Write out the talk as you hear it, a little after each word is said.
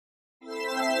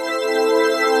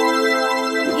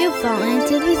fallen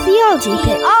into the theology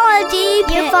pit. Theology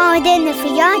pit. You're falling in the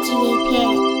theology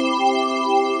pit.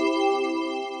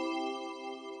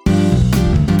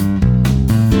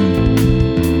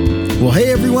 Well,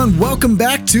 hey everyone, welcome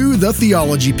back to The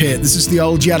Theology Pit. This is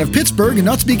theology out of Pittsburgh, and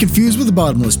not to be confused with a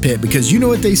bottomless pit, because you know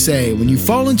what they say, when you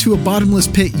fall into a bottomless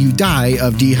pit, you die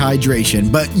of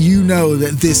dehydration. But you know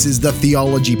that this is the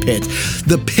theology pit,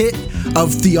 the pit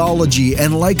of theology,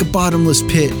 and like a bottomless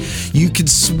pit, you could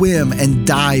swim and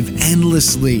dive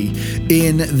endlessly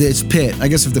in this pit. I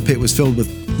guess if the pit was filled with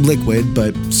liquid,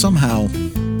 but somehow,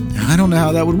 I don't know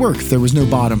how that would work if there was no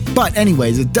bottom. But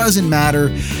anyways, it doesn't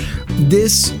matter.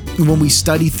 When we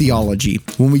study theology,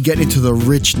 when we get into the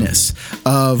richness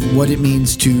of what it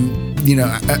means to,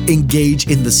 engage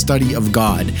in the study of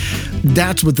God,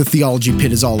 that's what the theology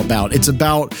pit is all about. It's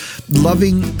about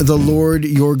loving the Lord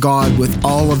your God with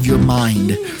all of your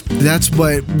mind. That's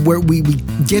where we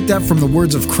get that from the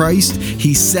words of Christ.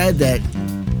 He said that,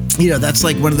 that's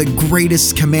like one of the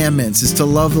greatest commandments is to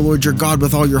love the Lord your God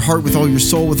with all your heart, with all your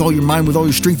soul, with all your mind, with all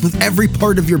your strength, with every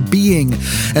part of your being.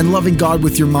 And loving God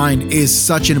with your mind is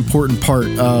such an important part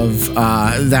of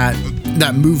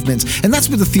that movement. And that's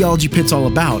what the theology pit's all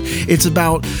about. It's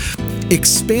about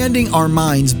expanding our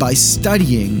minds by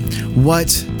studying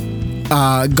what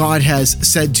God has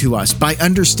said to us, by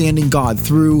understanding God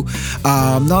through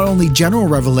not only general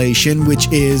revelation, which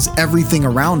is everything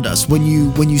around us. When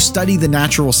you study the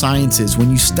natural sciences, when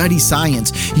you study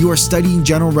science, you are studying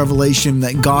general revelation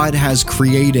that God has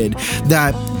created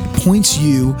that points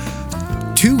you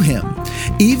to Him.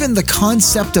 Even the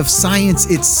concept of science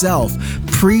itself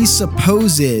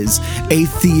presupposes a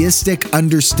theistic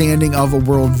understanding of a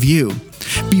worldview.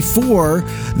 Before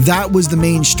that was the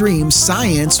mainstream,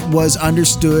 science was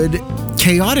understood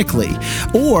chaotically,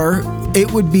 or it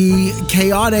would be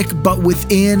chaotic but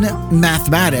within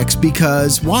mathematics,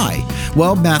 because why?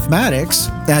 Well, mathematics,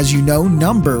 as you know,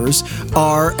 numbers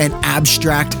are an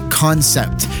abstract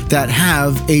concept that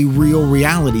have a real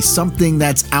reality, something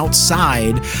that's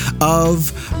outside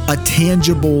of a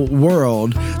tangible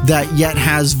world that yet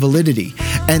has validity.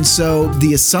 And so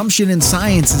the assumption in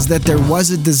science is that there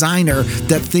was a designer,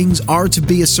 that things are to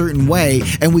be a certain way,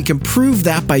 and we can prove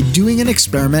that by doing an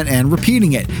experiment and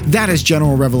repeating it. That is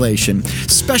general revelation.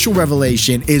 Special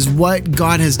revelation is what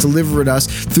God has delivered us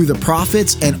through the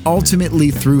prophets and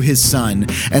ultimately through His Son.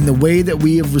 And the way that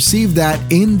we have received that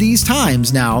in these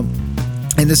times now,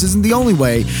 and this isn't the only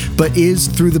way, but is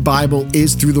through the Bible,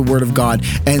 is through the Word of God.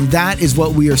 And that is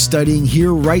what we are studying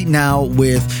here right now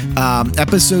with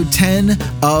episode 10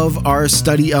 of our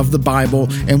study of the Bible.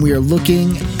 And we are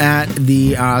looking at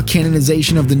the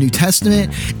canonization of the New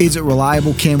Testament. Is it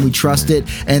reliable? Can we trust it?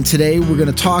 And today we're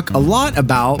going to talk a lot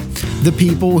about the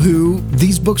people who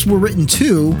these books were written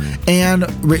to and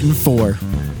written for.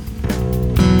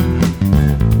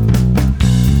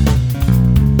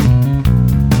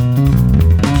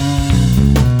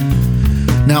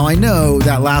 Now, I know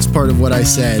that last part of what I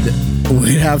said would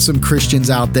have some Christians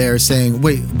out there saying,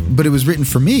 wait, but it was written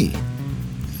for me.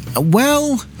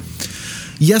 Well,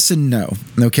 yes and no.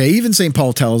 Okay, even St.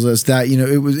 Paul tells us that,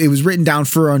 it was written down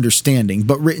for our understanding,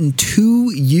 but written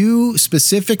to you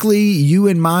specifically, you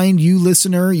in mind, you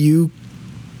listener, you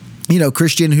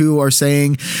Christian who are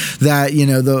saying that,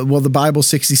 the Bible's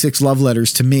 66 love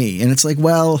letters to me. And it's like,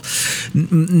 well,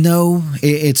 no,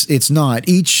 it's not.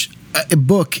 Each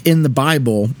book in the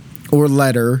Bible or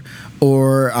letter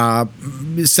or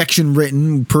section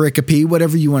written, pericope,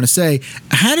 whatever you want to say,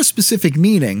 had a specific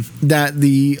meaning that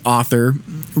the author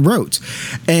wrote.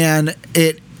 And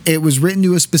it was written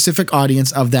to a specific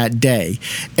audience of that day.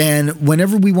 And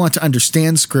whenever we want to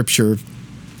understand Scripture,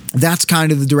 that's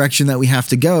kind of the direction that we have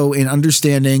to go in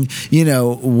understanding,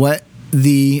 what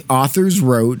the authors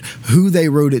wrote, who they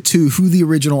wrote it to, who the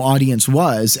original audience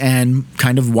was, and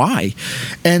kind of why.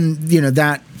 And,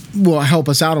 that will help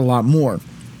us out a lot more.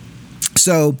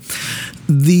 So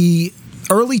the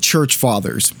early church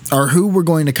fathers are who we're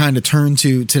going to kind of turn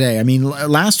to today. I mean,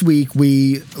 last week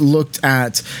we looked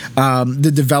at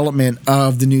the development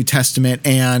of the New Testament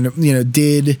and,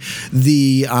 did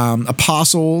the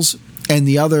apostles and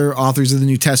the other authors of the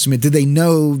New Testament, did they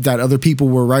know that other people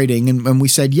were writing? And we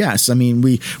said yes. I mean,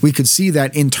 we could see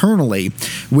that internally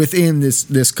within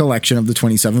this collection of the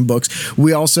 27 books.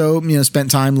 We also,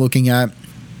 spent time looking at,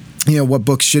 what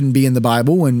books shouldn't be in the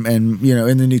Bible and in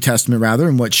the New Testament rather,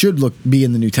 and what should be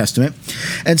in the New Testament.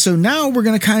 And so now we're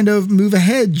going to kind of move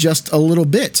ahead just a little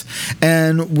bit,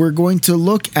 and we're going to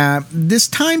look at this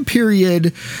time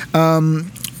period,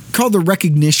 called the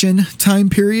Recognition time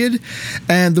period.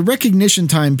 And the Recognition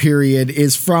time period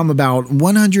is from about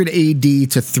 100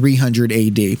 AD to 300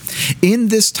 AD. In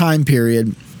this time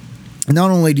period,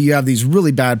 not only do you have these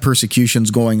really bad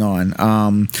persecutions going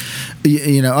on,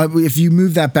 if you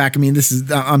move that back, I mean,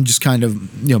 I'm just kind of,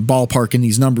 ballparking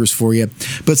these numbers for you,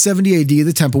 but 70 AD,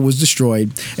 the temple was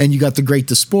destroyed and you got the Great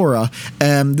Diaspora.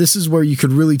 And this is where you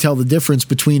could really tell the difference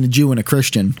between a Jew and a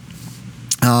Christian.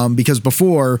 Because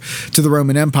before, to the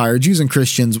Roman Empire, Jews and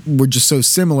Christians were just so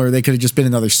similar, they could have just been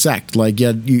another sect. Like,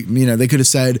 they could have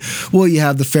said, well, you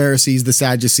have the Pharisees, the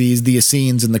Sadducees, the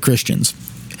Essenes, and the Christians.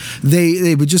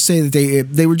 They would just say that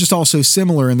they were just all so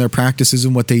similar in their practices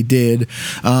and what they did.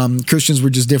 Christians were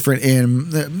just different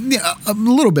in a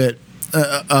little bit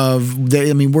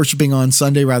worshiping on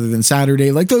Sunday rather than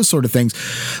Saturday, like those sort of things.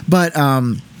 But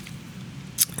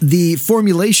the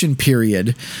formulation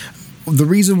period, the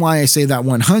reason why I say that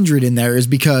 100 in there is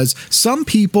because some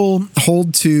people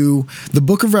hold to the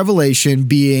book of Revelation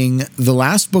being the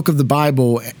last book of the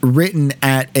Bible written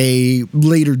at a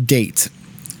later date.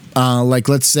 Like,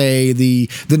 let's say the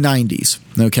 90s.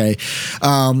 Okay.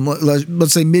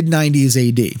 Let's say mid 90s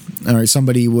AD. All right.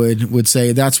 Somebody would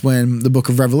say that's when the book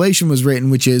of Revelation was written,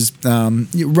 which is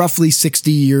roughly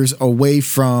 60 years away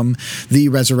from the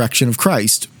resurrection of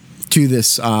Christ to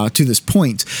this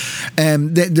point.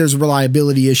 And there's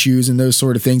reliability issues and those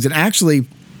sort of things. And actually,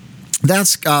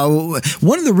 that's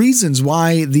one of the reasons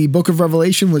why the book of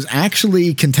Revelation was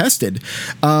actually contested.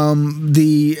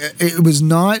 It was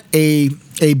not a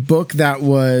book that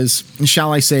was,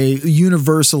 shall I say,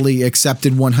 universally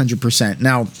accepted 100%.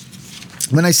 Now,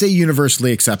 when I say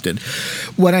universally accepted,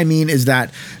 what I mean is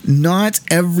that not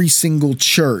every single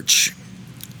church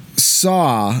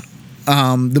saw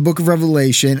the book of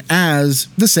Revelation as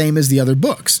the same as the other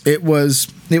books. It was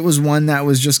one that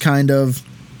was just kind of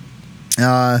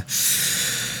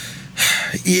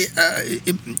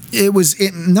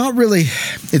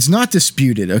it's not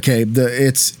disputed. Okay.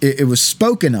 It was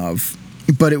spoken of,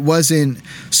 but it wasn't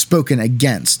spoken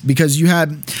against, because you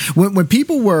had, when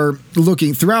people were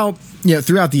looking throughout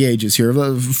the ages here,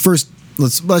 first,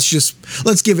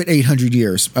 let's give it 800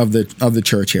 years of the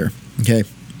church here. Okay.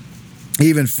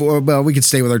 Even we could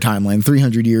stay with our timeline,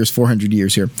 300 years, 400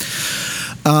 years here.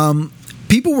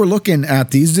 People were looking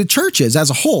at the churches as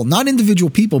a whole, not individual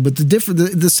people, but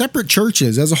the separate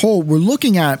churches as a whole were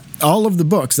looking at all of the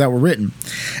books that were written.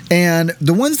 And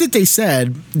the ones that they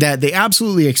said that they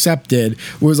absolutely accepted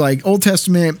was like Old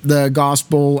Testament, the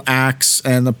Gospel, Acts,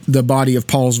 and the body of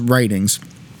Paul's writings.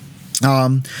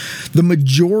 The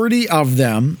majority of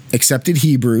them accepted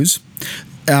Hebrews.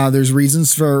 There's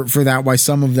reasons for that, why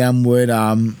some of them would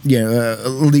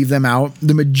leave them out.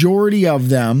 The majority of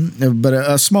them, but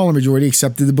a smaller majority,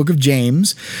 accepted the book of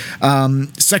James,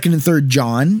 2nd and 3rd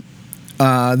John.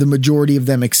 The majority of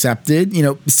them accepted.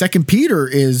 2nd Peter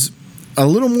is a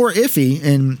little more iffy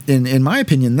in my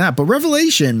opinion than that, but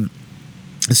Revelation,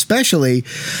 especially,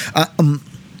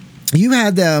 you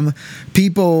had them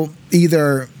people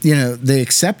either they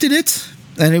accepted it.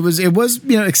 And it was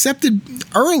accepted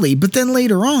early, but then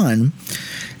later on,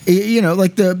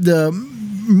 like the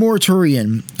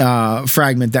Muratorian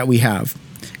fragment that we have,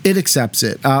 it accepts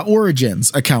it.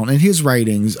 Origen's account and his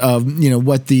writings of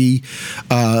what the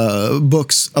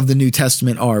books of the New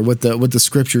Testament are, what the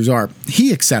scriptures are,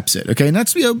 he accepts it. Okay, and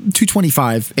that's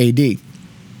 225 AD. And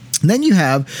then you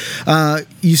have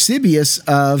Eusebius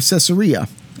of Caesarea.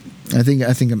 I think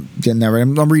I'm getting that right.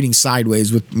 I'm reading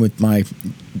sideways with my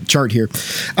chart here.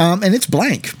 And it's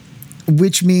blank,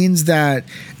 which means that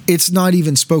it's not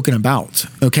even spoken about.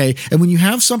 Okay. And when you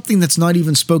have something that's not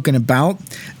even spoken about,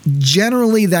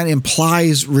 generally that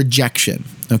implies rejection.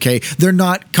 Okay. They're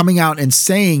not coming out and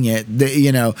saying it.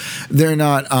 They're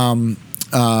not, and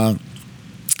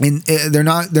they're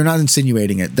not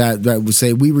insinuating it. That would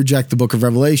say we reject the book of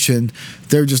Revelation.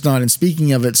 They're just not in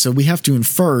speaking of it. So we have to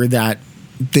infer that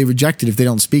they reject it if they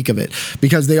don't speak of it,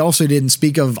 because they also didn't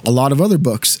speak of a lot of other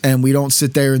books. And we don't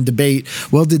sit there and debate,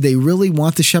 well, did they really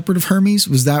want the Shepherd of Hermes?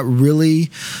 Was that really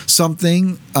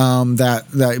something that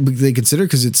they consider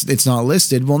because it's not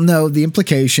listed? Well, no, the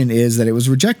implication is that it was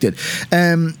rejected.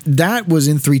 And that was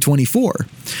in 324.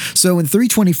 So in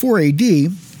 324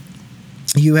 AD,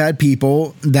 you had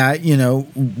people that,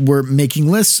 were making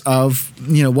lists of,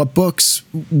 what books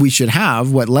we should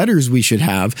have, what letters we should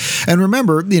have. And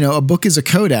remember, a book is a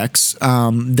codex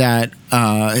that,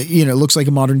 looks like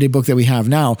a modern day book that we have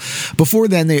now. Before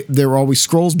then, there were always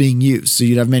scrolls being used. So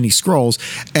you'd have many scrolls.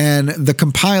 And the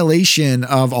compilation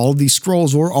of all of these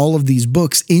scrolls or all of these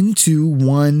books into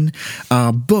one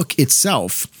book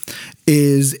itself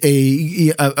is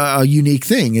a unique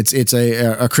thing. It's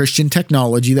a Christian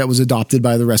technology that was adopted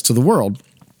by the rest of the world.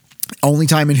 Only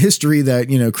time in history that,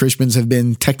 Christians have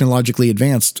been technologically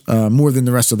advanced more than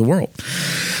the rest of the world.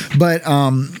 But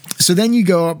So then you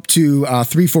go up to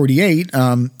 348.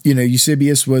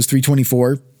 Eusebius was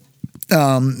 324.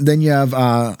 Then you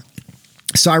have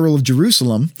Cyril of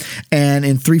Jerusalem, and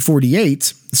in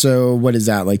 348, so what is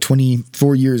that, like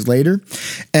 24 years later,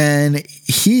 and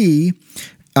he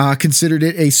considered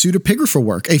it a pseudepigrapha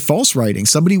work, a false writing.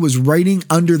 Somebody was writing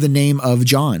under the name of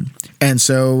John, and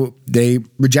so they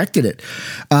rejected it.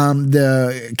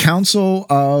 The Council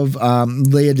of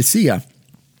Laodicea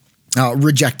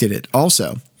rejected it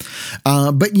also.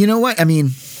 But you know what? I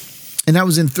mean, and that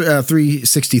was in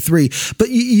 363. But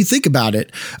you think about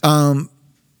it,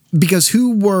 because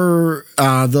who were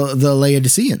the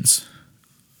Laodiceans?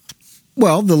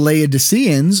 Well, the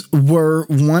Laodiceans were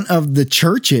one of the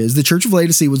churches. The Church of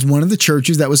Laodicea was one of the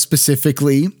churches that was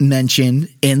specifically mentioned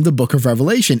in the book of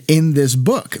Revelation, in this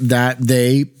book that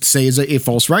they say is a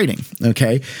false writing.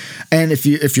 Okay. And if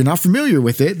you're not familiar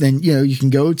with it, then, you can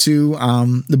go to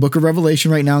the book of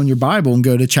Revelation right now in your Bible and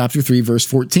go to chapter 3, verse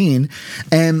 14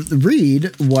 and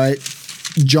read what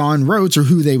John wrote, or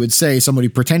who they would say, somebody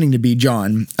pretending to be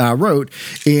John, wrote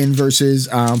in verses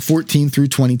 14 through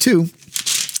 22.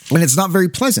 And it's not very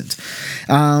pleasant.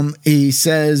 He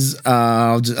says,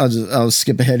 I'll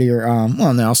skip ahead here.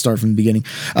 I'll start from the beginning.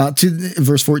 To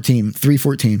verse 14,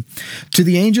 3:14. To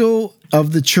the angel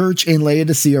of the church in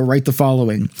Laodicea write the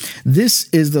following: This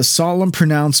is the solemn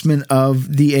pronouncement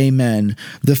of the Amen,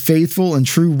 the faithful and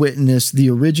true witness, the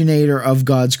originator of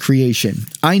God's creation.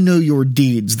 I know your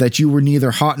deeds, that you were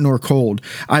neither hot nor cold.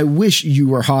 I wish you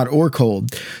were hot or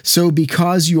cold. So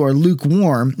because you are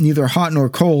lukewarm, neither hot nor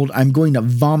cold, I'm going to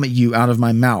vomit you out of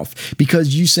my mouth.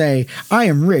 Because you say, I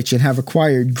am rich and have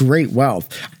acquired great wealth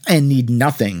and need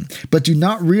nothing, but do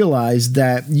not realize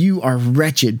that you are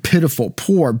wretched, pitiful,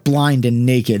 poor, blind, and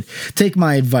naked. Take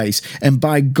my advice and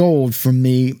buy gold from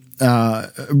me,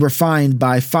 refined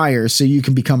by fire, so you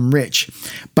can become rich.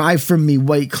 Buy from me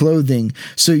white clothing,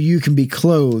 so you can be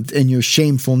clothed and your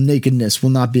shameful nakedness will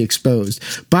not be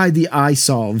exposed. Buy the eye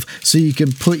salve, so you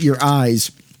can put on your eyes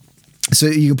so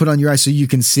you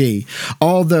can see.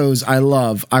 All those I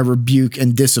love, I rebuke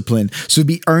and discipline. So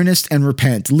be earnest and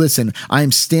repent. Listen, I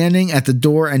am standing at the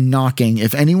door and knocking.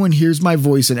 If anyone hears my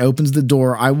voice and opens the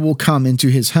door, I will come into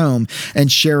his home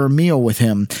and share a meal with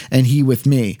him, and he with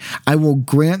me. I will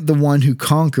grant the one who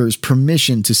conquers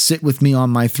permission to sit with me on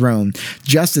my throne,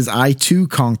 just as I too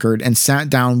conquered and sat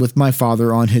down with my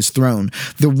Father on his throne.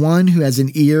 The one who has an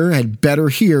ear had better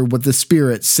hear what the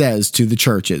Spirit says to the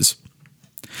churches.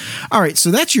 All right,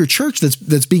 so that's your church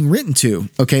that's being written to,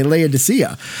 okay,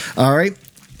 Laodicea. All right,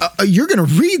 you're going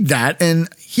to read that, and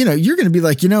you're going to be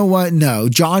like, you know what? No,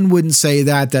 John wouldn't say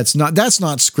that. That's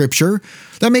not scripture.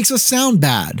 That makes us sound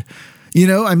bad.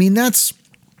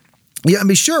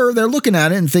 Sure, they're looking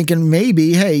at it and thinking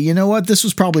maybe, hey, you know what? This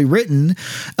was probably written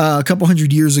a couple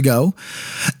hundred years ago,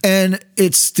 and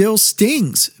it still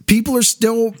stings. People are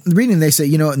still reading. They say,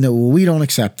 no, we don't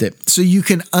accept it. So you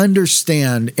can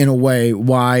understand in a way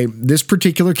why this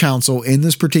particular council in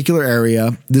this particular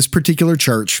area, this particular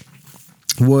church,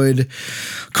 would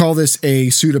call this a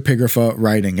pseudepigrapha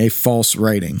writing, a false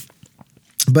writing.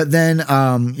 But then,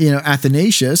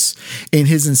 Athanasius, in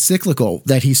his encyclical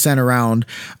that he sent around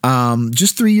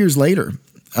just 3 years later,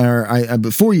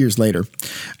 or 4 years later,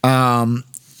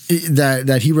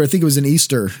 that he wrote, I think it was an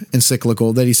Easter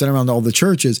encyclical that he sent around to all the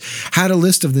churches, had a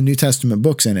list of the New Testament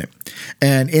books in it.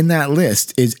 And in that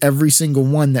list is every single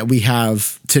one that we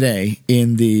have today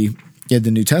in the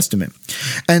New Testament.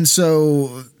 And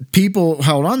so people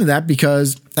held on to that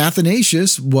because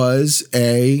Athanasius was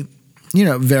a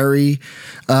very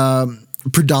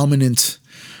predominant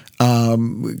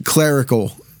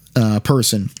clerical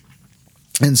person.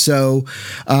 And so,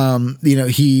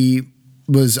 he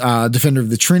was a defender of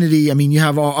the Trinity. I mean, you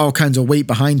have all kinds of weight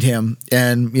behind him,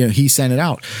 and, he sent it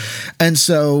out. And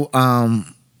so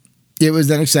it was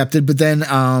then accepted. But then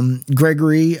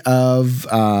Gregory of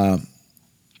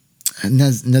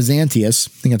Nazianzus,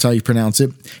 I think that's how you pronounce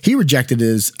it, he rejected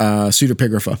his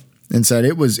pseudepigrapha and said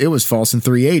it was false in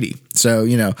 380. So,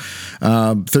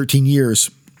 13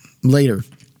 years later.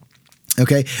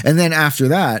 Okay. And then after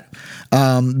that,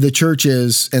 the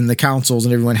churches and the councils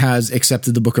and everyone has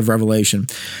accepted the book of Revelation.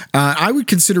 I would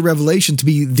consider Revelation to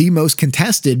be the most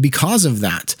contested because of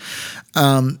that.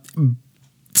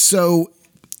 So,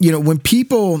 when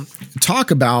people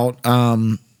talk about,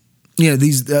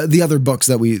 these the other books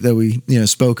that we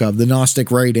spoke of, the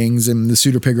Gnostic writings and the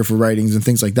pseudepigrapha writings and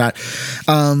things like that.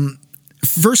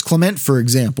 First Clement, for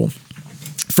example,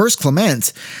 First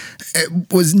Clement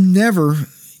was never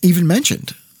even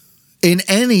mentioned in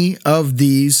any of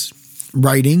these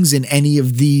writings in any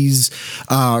of these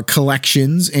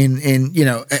collections in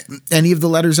any of the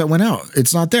letters that went out.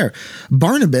 It's not there.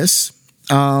 Barnabas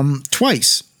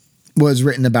twice was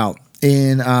written about.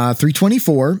 In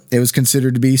 324, it was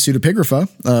considered to be pseudepigrapha,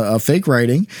 a fake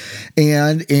writing,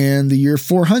 and in the year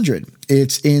 400,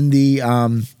 it's in the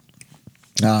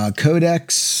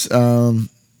Codex.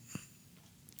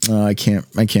 I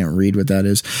can't read what that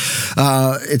is.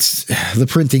 It's the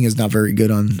printing is not very good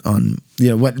on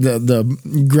what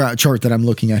the chart that I'm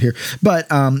looking at here. But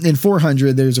in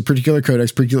 400, there's a particular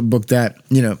codex, particular book that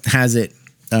has it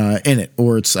in it,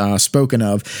 or it's spoken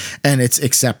of, and it's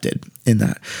accepted in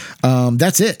that.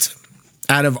 That's it.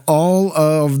 Out of all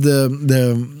of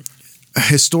the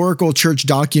historical church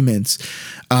documents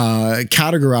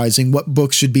categorizing what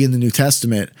books should be in the New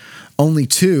Testament, only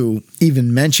 2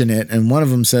 even mention it, and one of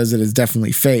them says that it's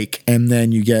definitely fake, and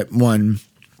then you get one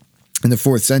in the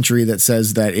 4th century that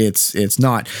says that it's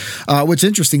not. What's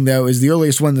interesting, though, is the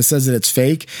earliest one that says that it's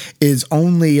fake is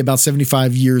only about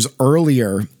 75 years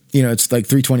earlier. It's like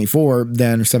 324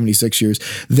 then, or 76 years,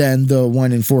 than the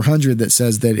one in 400 that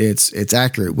says that it's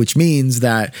accurate, which means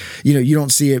that, you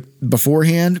don't see it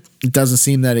beforehand. It doesn't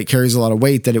seem that it carries a lot of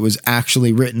weight that it was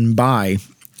actually written by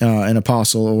an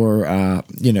apostle or,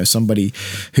 somebody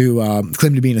who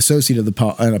claimed to be an associate of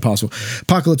an apostle.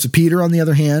 Apocalypse of Peter, on the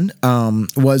other hand,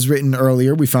 was written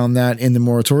earlier. We found that in the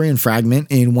Muratorian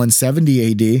fragment in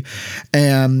 170 AD,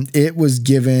 and it was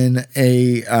given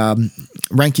a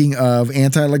ranking of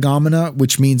anti-legomena,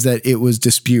 which means that it was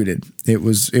disputed. It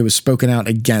was spoken out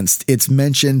against. It's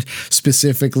mentioned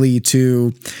specifically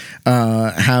to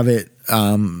have it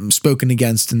spoken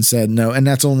against and said no, and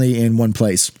that's only in one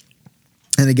place.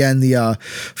 And again, the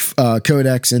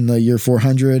Codex in the year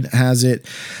 400 has it.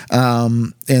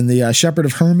 And the Shepherd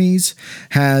of Hermes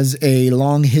has a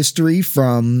long history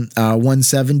from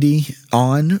 170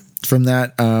 on, from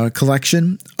that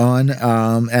collection on,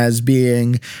 as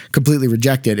being completely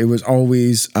rejected. It was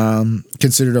always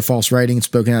considered a false writing and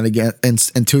spoken out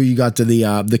against until you got to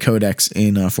the Codex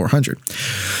in 400.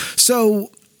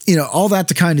 So, all that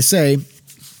to kind of say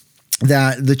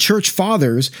that the church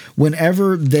fathers,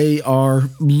 whenever they are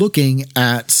looking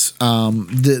at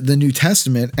the New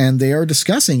Testament and they are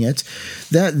discussing it,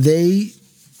 that they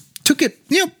took it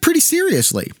pretty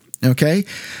seriously. Okay,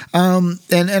 and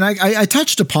I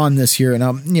touched upon this here, and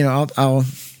I'm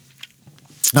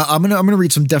gonna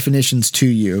read some definitions to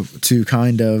you to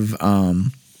kind of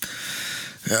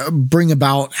bring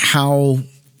about how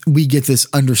we get this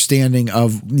understanding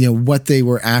of what they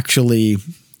were actually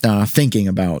thinking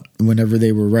about whenever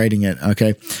they were writing it.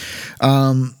 Okay.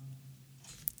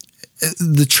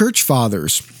 The church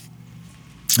fathers,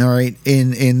 all right,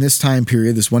 in this time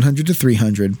period, this 100 to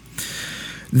 300,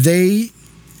 they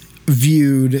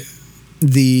viewed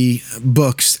the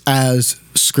books as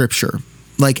scripture,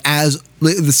 like as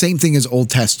the same thing as Old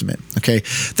Testament. Okay.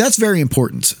 That's very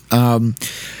important.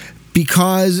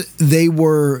 Because they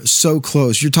were so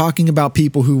close. You're talking about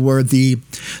people who were the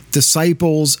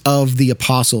disciples of the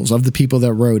apostles, of the people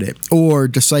that wrote it, or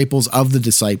disciples of the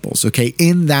disciples, okay,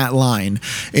 in that line,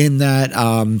 in that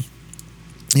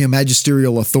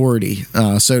magisterial authority,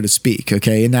 so to speak,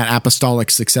 okay, in that apostolic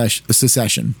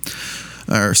succession.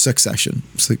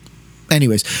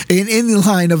 Anyways, in the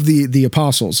line of the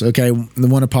apostles, okay, the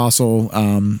one apostle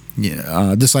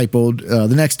discipled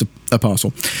the next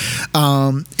apostle.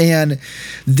 And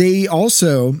they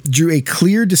also drew a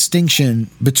clear distinction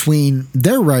between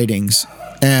their writings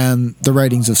and the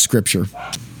writings of Scripture.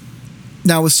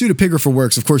 Now, with pseudepigrapha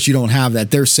works, of course, you don't have that.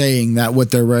 They're saying that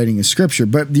what they're writing is Scripture.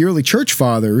 But the early church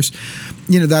fathers,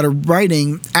 that are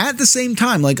writing at the same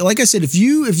time, like I said, if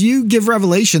you give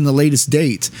Revelation the latest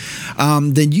date,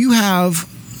 then you have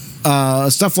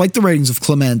stuff like the writings of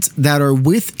Clement that are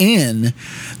within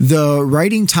the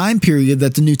writing time period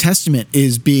that the New Testament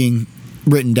is being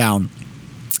written down.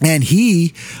 And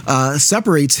he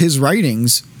separates his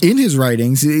writings. In his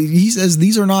writings, he says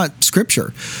these are not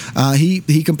scripture.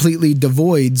 He completely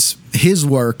devoids his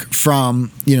work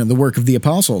from the work of the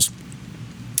apostles.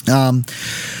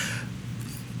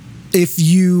 If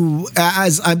you,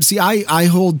 I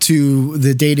hold to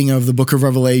the dating of the Book of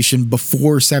Revelation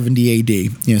before 70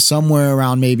 AD. Somewhere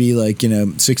around maybe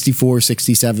 64,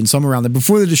 67, somewhere around there,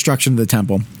 before the destruction of the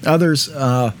temple. Others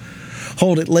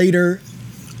hold it later.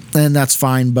 And that's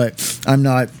fine, but I'm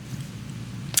not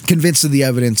convinced of the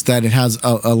evidence that it has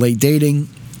a late dating.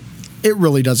 It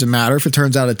really doesn't matter. If it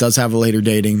turns out it does have a later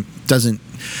dating, it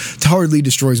hardly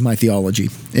destroys my theology.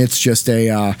 It's just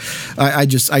I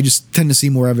just tend to see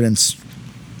more evidence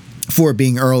for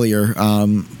being earlier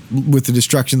with the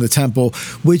destruction of the temple,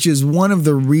 which is one of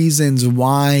the reasons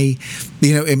why,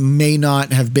 it may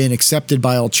not have been accepted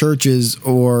by all churches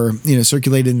or,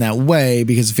 circulated in that way,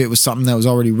 because if it was something that was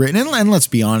already written, and let's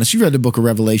be honest, you've read the book of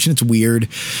Revelation, it's weird.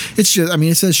 It's just,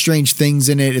 it says strange things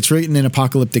in it. It's written in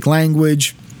apocalyptic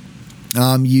language.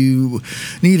 You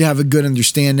need to have a good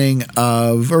understanding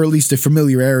of, or at least a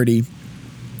familiarity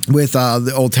with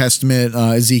the Old Testament,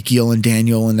 Ezekiel and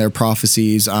Daniel and their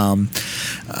prophecies. Without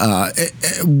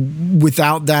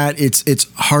that,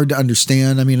 it's hard to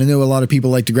understand. I know a lot of people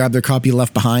like to grab their copy of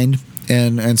Left Behind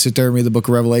and sit there and read the book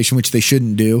of Revelation, which they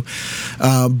shouldn't do.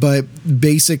 But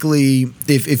basically,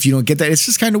 if you don't get that, it's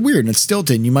just kind of weird and it's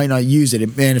stilted and you might not use it.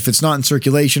 And if it's not in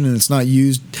circulation and it's not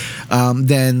used,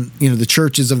 then, the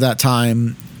churches of that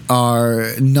time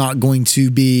are not going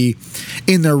to be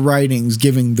in their writings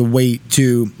giving the weight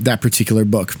to that particular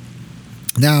book.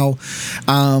 Now,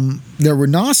 there were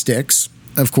Gnostics,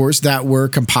 of course, that were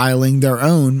compiling their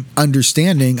own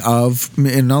understanding of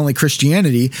not only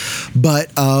Christianity,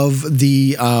 but of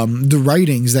the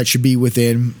writings that should be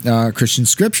within Christian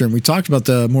scripture. And we talked about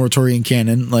the Muratorian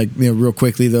canon, real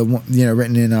quickly,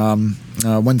 written in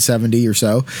 170 or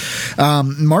so.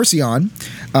 Marcion,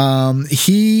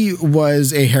 he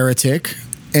was a heretic,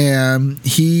 and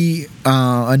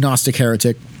a Gnostic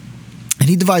heretic. And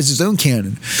he devised his own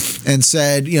canon and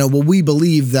said, we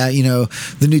believe that,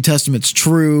 the New Testament's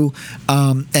true,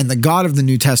 and the God of the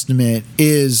New Testament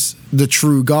is the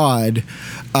true God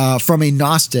from a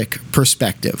Gnostic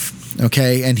perspective.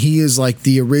 Okay, and he is like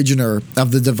the originator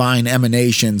of the divine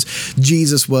emanations.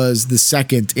 Jesus was the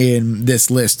second in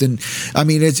this list. And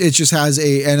it just has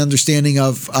an understanding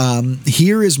of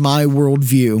here is my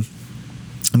worldview.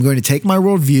 I'm going to take my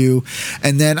worldview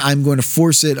and then I'm going to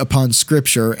force it upon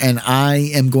Scripture, and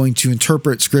I am going to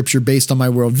interpret Scripture based on my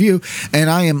worldview, and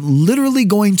I am literally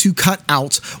going to cut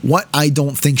out what I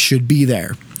don't think should be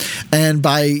there. And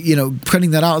by,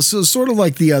 cutting that out, so sort of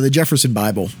like the Jefferson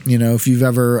Bible, if you've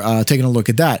ever taken a look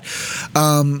at that.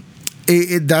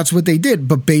 That's what they did,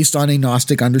 but based on a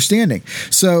Gnostic understanding.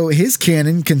 So his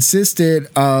canon consisted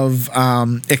of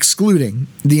excluding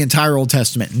the entire Old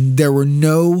Testament. There were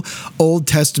no Old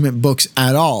Testament books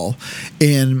at all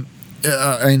in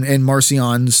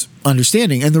Marcion's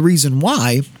understanding. And the reason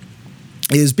why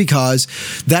is because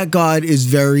that God is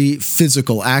very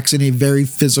physical, acts in a very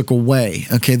physical way.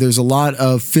 Okay, there's a lot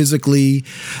of physically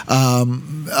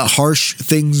harsh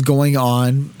things going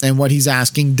on, and what he's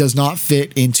asking does not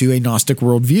fit into a Gnostic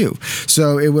worldview.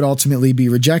 So it would ultimately be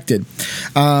rejected.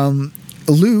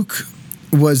 Luke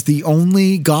was the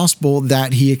only gospel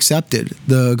that he accepted,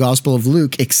 the Gospel of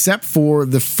Luke, except for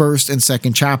the first and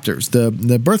second chapters, the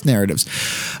birth narratives.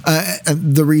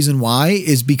 The reason why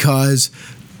is because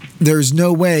there's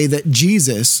no way that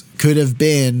Jesus could have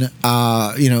been,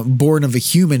 born of a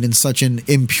human in such an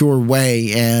impure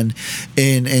way and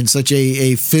in such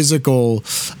a physical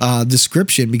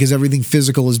description, because everything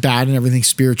physical is bad and everything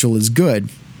spiritual is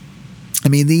good.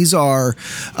 These are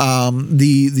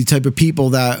the type of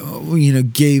people that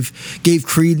gave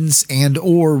credence and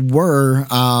or were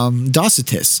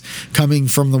Docetists, coming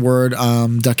from the word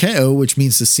dokeo, which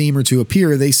means to seem or to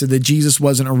appear. They said that Jesus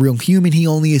wasn't a real human; he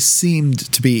only seemed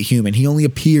to be a human. He only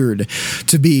appeared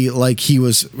to be like he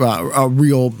was a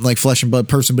real, flesh and blood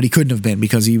person, but he couldn't have been,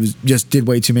 because he just did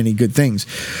way too many good things.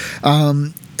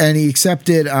 And he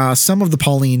accepted some of the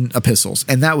Pauline epistles,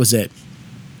 and that was it.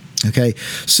 Okay,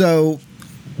 so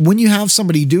when you have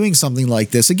somebody doing something like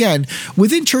this, again,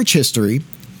 within church history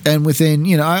and within,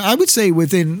 I would say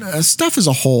within stuff as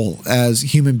a whole as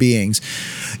human beings,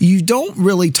 you don't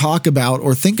really talk about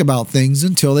or think about things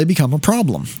until they become a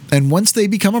problem. And once they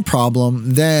become a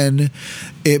problem, then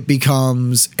it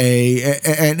becomes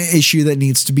an issue that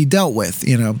needs to be dealt with.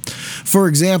 For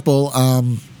example,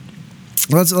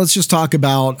 Let's just talk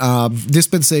about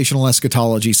dispensational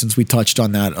eschatology, since we touched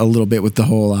on that a little bit with the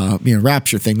whole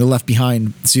rapture thing, the Left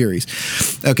Behind series.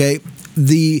 Okay,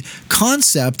 the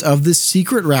concept of this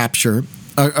secret rapture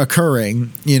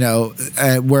occurring,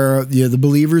 where the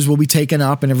believers will be taken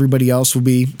up and everybody else will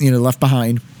be left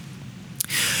behind.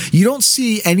 You don't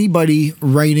see anybody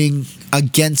writing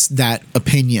against that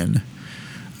opinion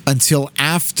until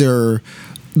after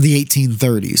the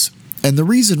 1830s. And the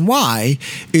reason why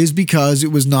is because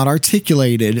it was not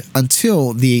articulated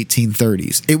until the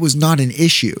 1830s. It was not an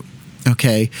issue.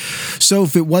 Okay, so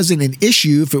if it wasn't an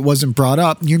issue, if it wasn't brought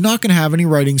up, you're not going to have any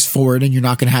writings for it, and you're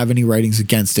not going to have any writings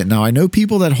against it. Now, I know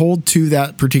people that hold to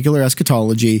that particular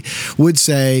eschatology would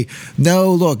say,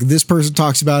 no, look, this person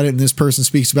talks about it and this person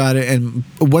speaks about it, and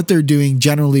what they're doing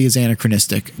generally is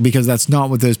anachronistic, because that's not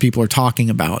what those people are talking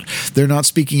about. They're not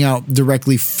speaking out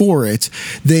directly for it.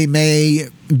 They may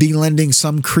be lending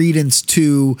some credence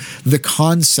to the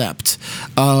concept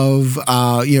of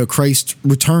Christ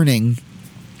returning,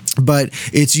 but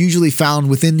it's usually found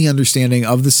within the understanding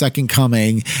of the second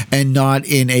coming and not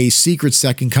in a secret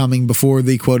second coming before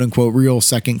the quote unquote real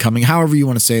second coming. However you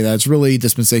want to say that. It's really,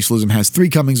 dispensationalism has three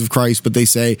comings of Christ, but they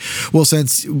say, well,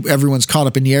 since everyone's caught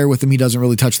up in the air with him, he doesn't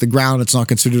really touch the ground. It's not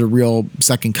considered a real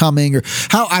second coming, or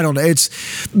how, I don't know. It's,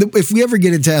 if we ever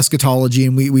get into eschatology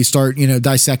and we start,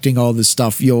 dissecting all this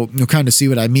stuff, you'll kind of see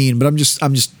what I mean. But I'm just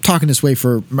talking this way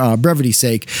for brevity's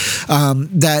sake.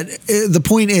 That the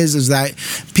point is that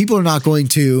people are not going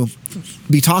to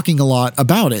be talking a lot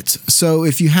about it. So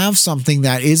if you have something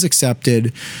that is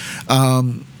accepted,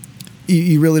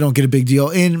 you really don't get a big deal.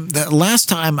 And the last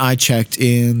time I checked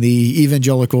in the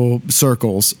evangelical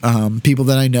circles, people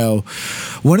that I know,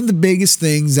 one of the biggest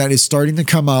things that is starting to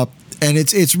come up, and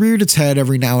it's reared its head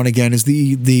every now and again, is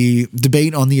the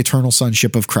debate on the eternal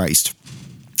sonship of Christ.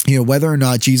 Whether or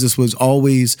not Jesus was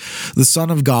always the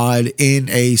Son of God in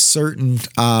a certain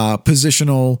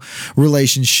positional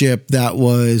relationship that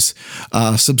was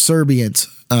subservient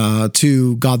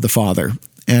to God the Father.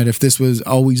 And if this was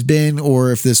always been,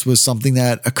 or if this was something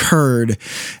that occurred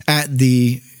at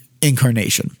the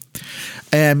incarnation.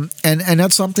 And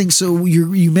that's something, so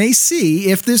you may see,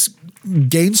 if this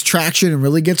gains traction and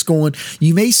really gets going,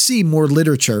 you may see more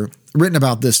literature written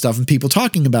about this stuff and people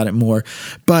talking about it more.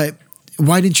 But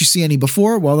why didn't you see any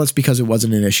before? Well, that's because it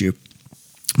wasn't an issue.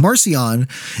 Marcion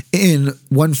in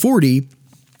 140,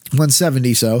 170,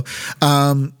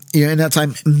 in that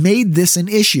time, made this an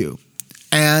issue.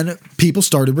 And people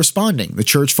started responding. The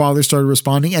church fathers started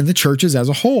responding, and the churches as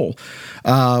a whole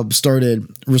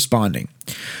started responding.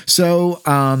 So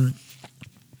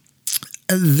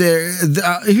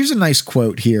here's a nice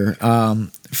quote here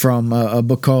from a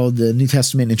book called The New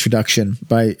Testament Introduction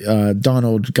by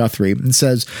Donald Guthrie. It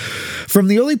says, from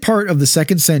the early part of the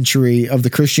 2nd century of the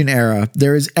Christian era,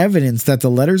 there is evidence that the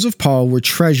letters of Paul were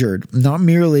treasured not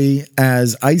merely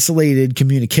as isolated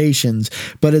communications,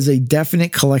 but as a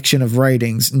definite collection of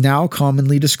writings, now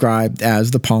commonly described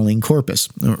as the Pauline corpus,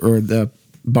 or the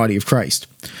body of Christ.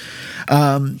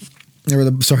 The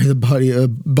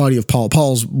body of Paul,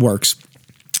 Paul's works.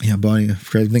 Yeah, body of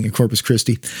Christ, I think of Corpus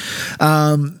Christi.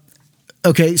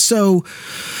 Okay, so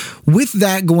with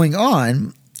that going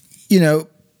on,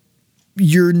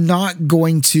 you're not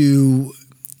going to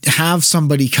have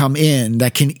somebody come in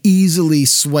that can easily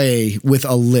sway with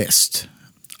a list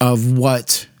of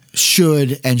what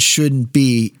should and shouldn't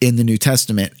be in the New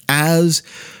Testament, as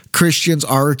Christians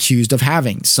are accused of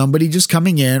having. Somebody just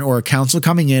coming in, or a council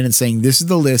coming in and saying, this is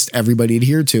the list, everybody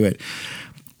adhere to it.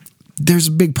 There's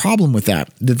a big problem with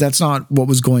that. That's not what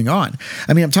was going on.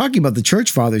 I mean, I'm talking about the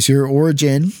church fathers here.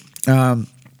 Origen,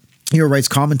 writes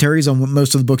commentaries on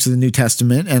most of the books of the New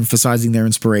Testament, emphasizing their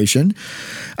inspiration.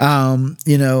 You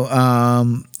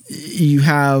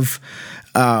have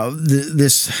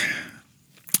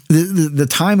the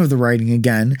time of the writing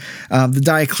again, the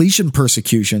Diocletian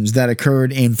persecutions that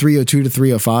occurred in 302 to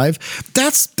 305.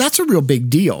 That's a real big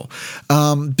deal,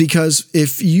 because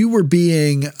if you were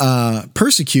being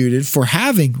persecuted for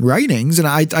having writings, and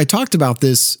I talked about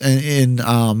this in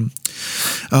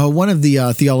one of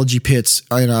the theology pits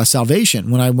in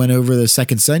Salvation, when I went over the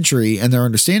 2nd century and their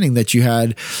understanding that you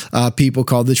had people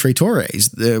called the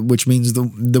traitores, which means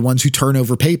the ones who turn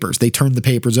over papers. They turn the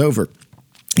papers over.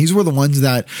 These were the ones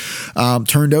that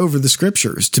turned over the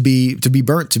scriptures to be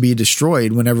burnt, to be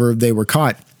destroyed whenever they were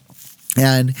caught.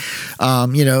 And,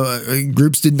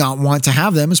 groups did not want to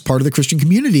have them as part of the Christian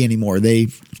community anymore. They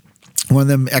wanted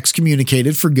them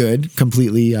excommunicated for good,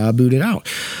 completely booted out.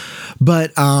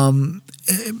 But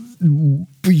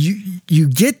you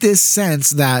get this sense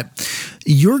that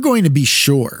you're going to be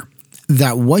sure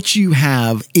that what you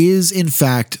have is, in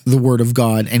fact, the Word of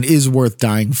God and is worth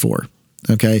dying for.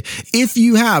 Okay. If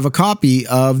you have a copy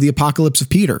of the Apocalypse of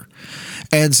Peter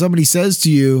and somebody says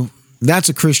to you, that's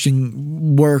a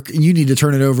Christian work, you need to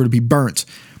turn it over to be burnt.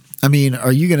 I mean,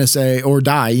 are you going to say, or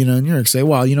die, and you're going to say,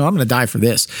 well, I'm going to die for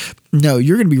this. No,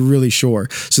 you're going to be really sure.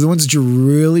 So the ones that you're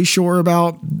really sure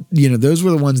about, those were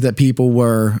the ones that people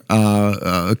were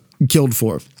killed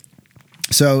for.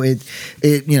 So it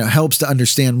helps to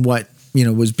understand what,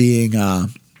 was being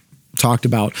talked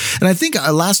about. And I think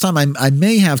last time I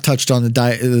may have touched on the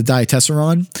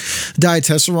diatessaron.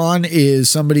 Diatessaron is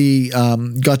somebody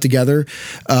got together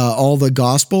all the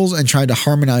Gospels and tried to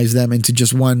harmonize them into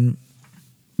just one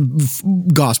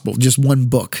gospel, just one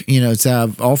book, to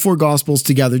have all 4 Gospels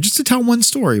together just to tell one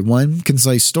story, one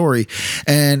concise story.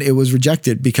 And it was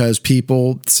rejected because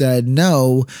people said,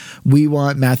 no, we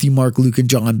want Matthew, Mark, Luke, and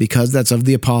John because that's of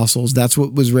the apostles. That's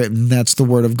what was written. That's the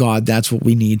word of God. That's what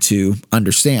we need to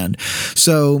understand.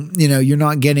 So, you're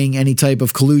not getting any type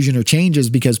of collusion or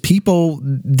changes because people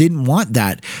didn't want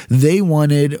that. They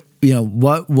wanted,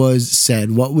 what was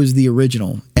said, what was the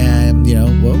original.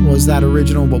 What was that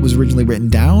original? What was originally written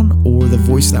down, or the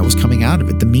voice that was coming out of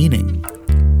it, the meaning?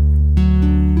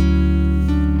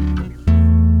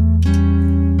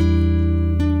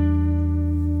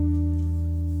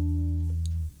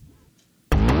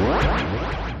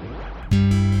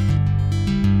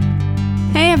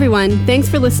 Hey everyone, thanks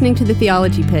for listening to The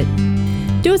Theology Pit.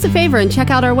 Do us a favor and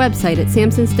check out our website at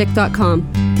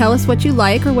samsonstick.com. Tell us what you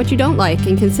like or what you don't like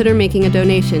and consider making a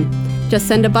donation. Just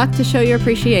send $1 to show your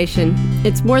appreciation.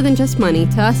 It's more than just money.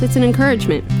 To us, it's an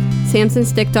encouragement.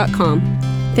 samsonstick.com.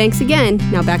 Thanks again.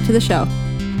 Now back to the show.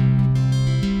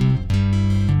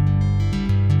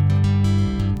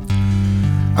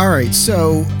 All right,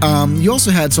 so you also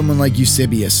had someone like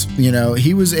Eusebius.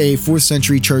 He was a 4th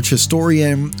century church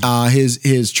historian.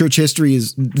 His church history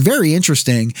is very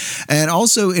interesting and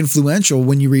also influential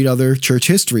when you read other church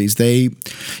histories. They,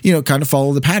 kind of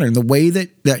follow the pattern, the way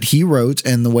that he wrote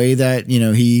and the way that,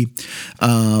 he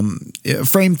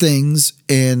framed things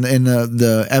and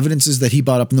the evidences that he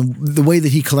brought up and the way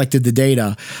that he collected the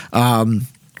data.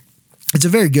 It's a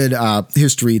very good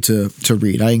history to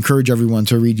read. I encourage everyone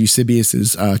to read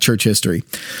Eusebius's church history.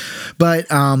 But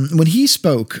when he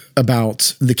spoke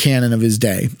about the canon of his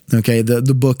day,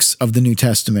 the books of the New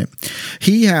Testament,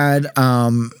 he had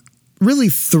really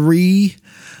 3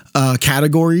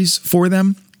 categories for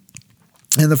them.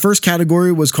 And the first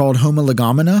category was called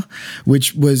Homilegomena,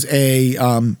 which was a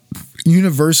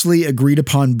universally agreed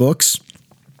upon books.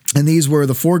 And these were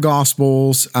the 4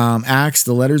 Gospels, Acts,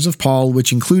 the letters of Paul,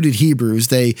 which included Hebrews.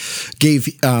 They gave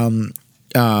Paul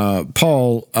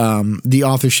the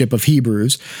authorship of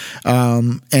Hebrews,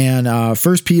 and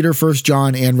 1 Peter, 1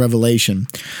 John, and Revelation.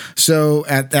 So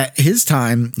at his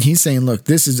time, he's saying, look,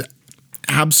 this is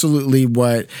absolutely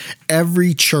what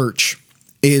every church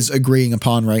is agreeing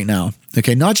upon right now.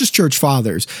 Not just church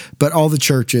fathers, but all the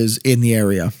churches in the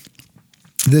area.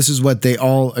 This is what they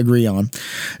all agree on.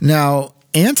 Now,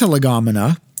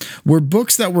 Antilegomena were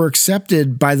books that were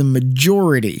accepted by the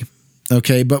majority,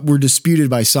 but were disputed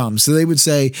by some. So they would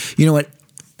say, 80%,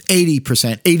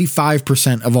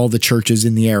 85% of all the churches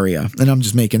in the area, and I'm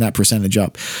just making that percentage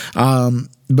up,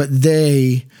 but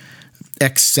they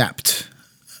accept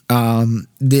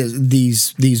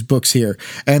these books here,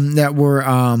 and that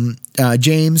were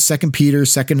James, 2 Peter,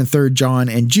 2 and 3 John,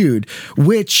 and Jude,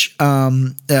 which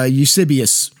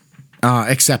Eusebius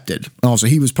accepted. Also,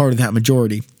 he was part of that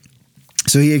majority.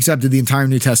 So he accepted the entire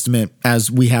New Testament as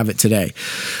we have it today.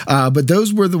 But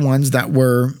those were the ones that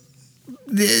were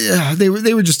they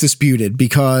were just disputed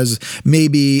because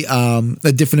maybe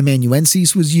a different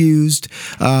amanuensis was used,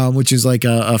 which is like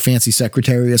a fancy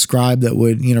secretary, a scribe that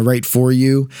would write for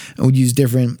you and would use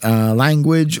different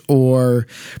language, or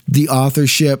the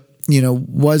authorship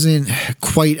wasn't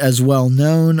quite as well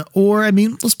known, or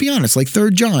let's be honest, like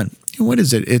 3 John. What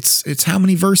is it? It's how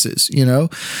many verses,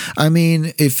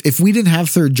 if we didn't have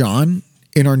 3 John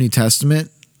in our New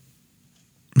Testament,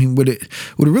 would it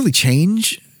really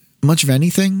change much of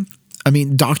anything?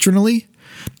 Doctrinally,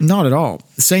 not at all.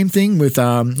 Same thing with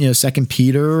 2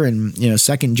 Peter and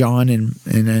 2 John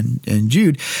and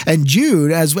Jude. And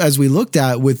Jude, as we looked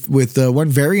at with the one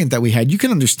variant that we had, you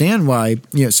can understand why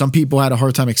some people had a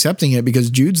hard time accepting it, because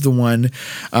Jude's the one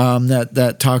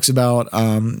that talks about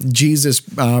Jesus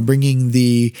bringing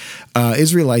the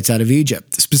Israelites out of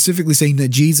Egypt, specifically saying that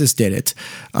Jesus did it,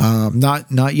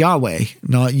 not Yahweh,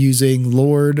 not using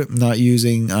Lord, not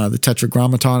using the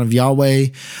Tetragrammaton of Yahweh,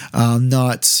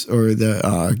 or the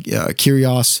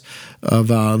Kyrios of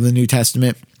the New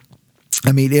Testament.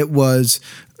 It was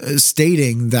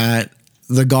stating that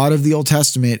the God of the Old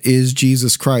Testament is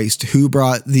Jesus Christ, who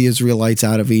brought the Israelites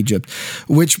out of Egypt,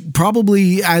 which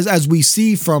probably, as we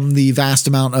see from the vast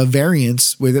amount of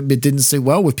variants with it, didn't sit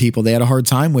well with people. They had a hard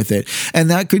time with it. And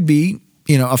that could be,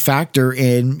 a factor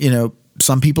in,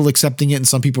 some people accepting it and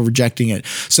some people rejecting it.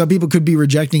 Some people could be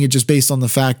rejecting it just based on the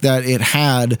fact that it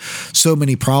had so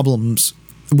many problems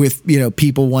with,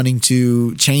 people wanting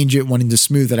to change it, wanting to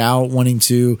smooth it out, wanting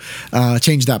to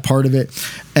change that part of it.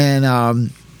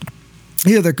 And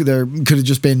there could have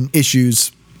just been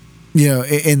issues,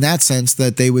 in that sense,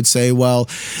 that they would say, well,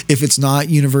 if it's not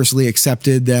universally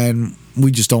accepted, then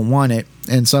we just don't want it.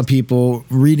 And some people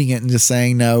reading it and just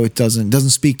saying, no, it doesn't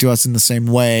speak to us in the same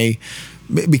way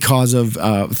because of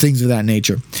things of that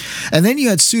nature. And then you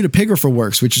had pseudepigrapha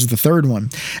works, which is the third one.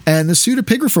 And the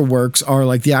pseudepigrapha works are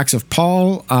like the Acts of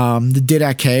Paul, the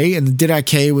Didache, and the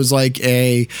Didache was like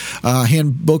a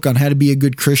handbook on how to be a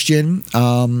good Christian,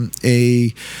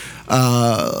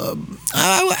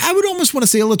 I would almost want to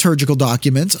say a liturgical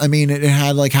document. I mean, it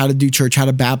had like how to do church, how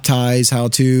to baptize, how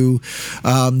to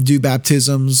do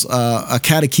baptisms, a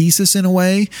catechesis in a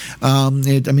way.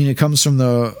 It comes from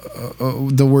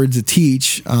the word to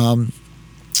teach. It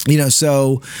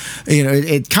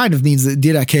kind of means that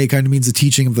Didache kind of means the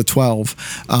teaching of the 12,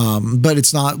 but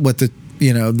it's not what the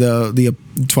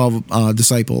 12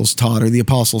 disciples taught or the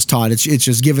apostles taught. It's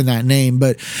just given that name.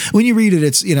 But when you read it,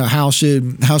 it's, how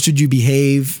should you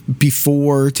behave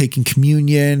before taking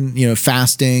communion,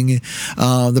 fasting,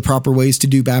 the proper ways to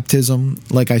do baptism.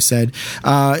 Like I said,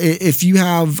 if you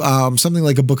have something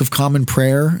like a Book of Common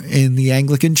Prayer in the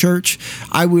Anglican Church,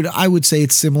 I would say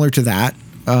it's similar to that.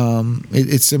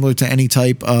 It's similar to any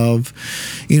type of,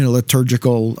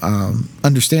 liturgical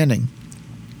understanding.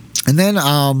 And then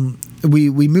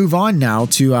we move on now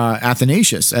to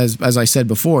Athanasius, as I said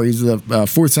before. He's the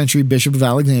 4th century bishop of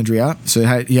Alexandria, so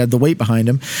he had the weight behind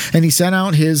him, and he sent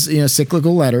out his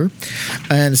cyclical letter.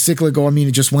 And cyclical,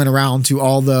 it just went around to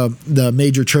all the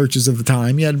major churches of the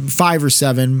time. He had 5 or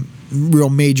 7 real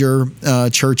major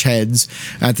church heads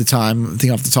at the time. I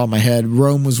think off the top of my head,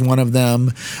 Rome was one of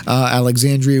them,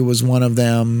 Alexandria was one of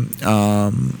them,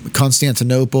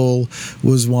 Constantinople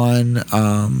was one,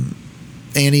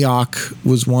 Antioch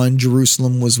was one,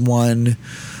 Jerusalem was one.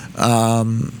 I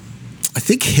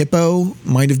think Hippo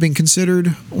might have been considered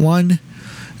one.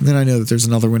 And then I know that there's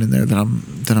another one in there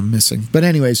that I'm missing. But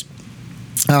anyways,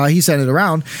 he sent it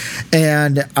around,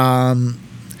 and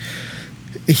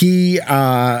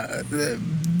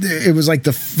it was like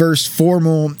the first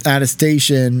formal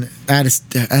attestation.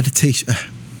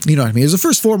 You know what I mean? It was the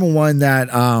first formal one that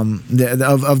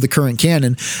of the current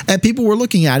canon, and people were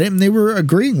looking at it and they were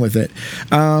agreeing with it.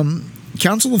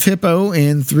 Council of Hippo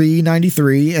in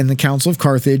 393 and the Council of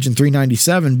Carthage in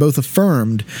 397 both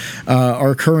affirmed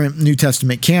our current New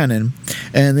Testament canon,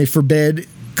 and they forbid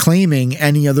claiming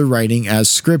any other writing as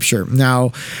scripture.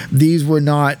 Now, these were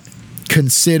not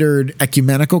considered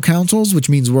ecumenical councils, which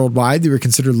means worldwide. They were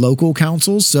considered local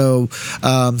councils. So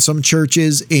some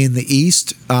churches in the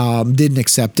East didn't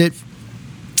accept it.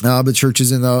 But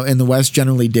churches in the West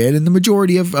generally did, and the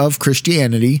majority of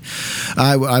Christianity,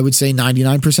 I would say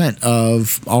 99%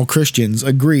 of all Christians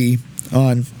agree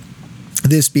on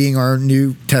this being our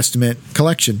New Testament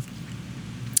collection.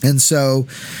 And so,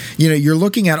 you're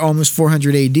looking at almost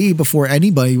 400 AD before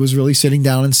anybody was really sitting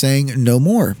down and saying, no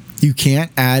more. You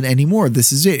can't add any more.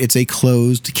 This is it. It's a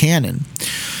closed canon.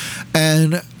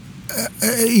 And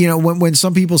when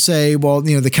some people say, well,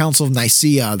 the Council of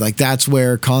Nicaea, like that's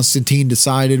where Constantine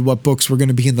decided what books were going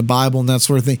to be in the Bible and that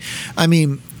sort of thing. I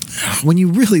mean, when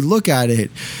you really look at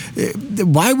it,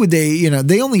 why would they,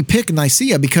 they only pick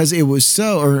Nicaea because it was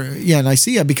so,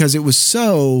 Nicaea because it was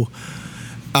so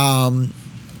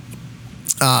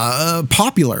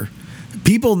popular.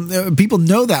 People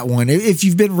know that one. If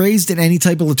you've been raised in any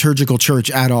type of liturgical church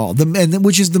at all,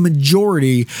 which is the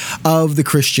majority of the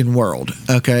Christian world,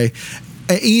 okay?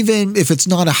 Even if it's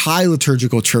not a high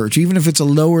liturgical church, even if it's a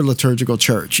lower liturgical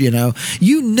church, you know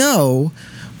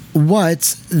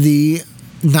what the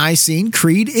Nicene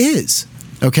Creed is.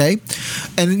 Okay.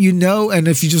 And and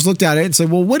if you just looked at it and said,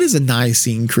 well, what is a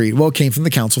Nicene Creed? Well, it came from the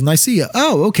Council of Nicaea.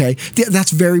 Oh, okay. That's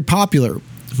very popular.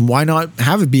 Why not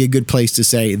have it be a good place to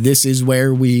say this is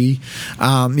where we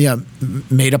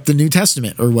made up the New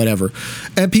Testament or whatever?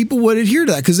 And people would adhere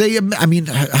to that because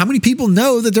how many people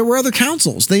know that there were other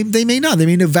councils? They may not. They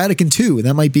may know Vatican II, and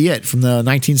that might be it from the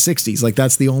 1960s. Like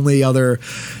that's the only other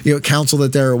council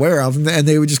that they're aware of, and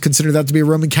they would just consider that to be a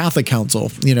Roman Catholic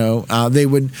council. They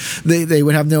would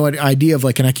have no idea of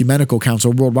like an ecumenical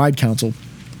council, worldwide council.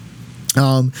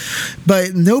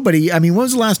 But nobody, when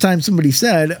was the last time somebody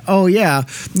said, oh yeah,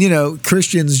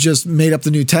 Christians just made up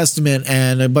the New Testament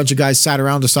and a bunch of guys sat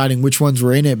around deciding which ones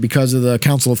were in it because of the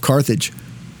Council of Carthage?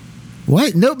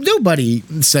 What? No, nobody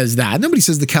says that. Nobody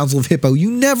says the Council of Hippo.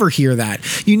 You never hear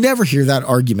that. You never hear that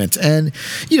argument. And,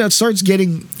 it starts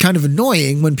getting kind of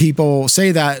annoying when people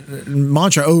say that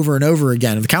mantra over and over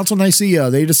again. The Council of Nicaea,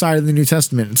 they decided the New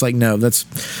Testament. It's like, no, that's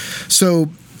so.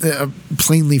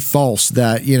 plainly false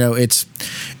that,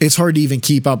 it's hard to even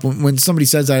keep up. When somebody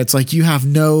says that, it's like you have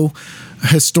no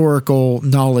historical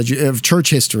knowledge of church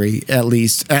history, at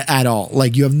least at all.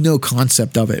 Like you have no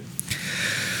concept of it.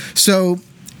 So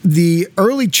the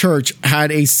early church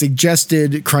had a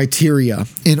suggested criteria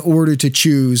in order to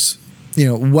choose,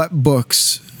 what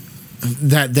books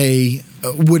that they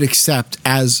would accept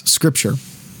as scripture.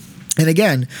 And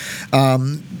again,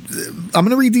 I'm going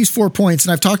to read these 4 points,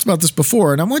 and I've talked about this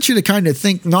before, and I want you to kind of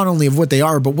think not only of what they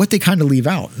are, but what they kind of leave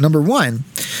out. Number 1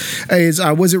 is,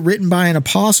 was it written by an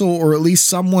apostle or at least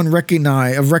someone of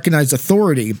recognized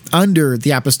authority under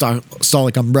the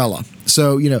apostolic umbrella?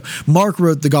 So, Mark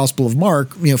wrote the Gospel of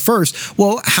Mark, first.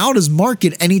 Well, how does Mark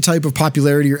get any type of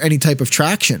popularity or any type of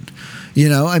traction?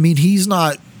 He's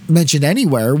not mentioned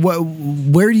anywhere.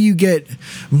 Where do you get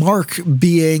Mark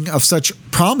being of such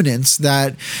prominence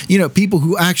that, people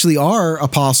who actually are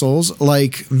apostles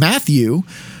like Matthew,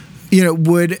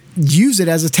 would use it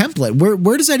as a template?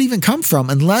 Where does that even come from?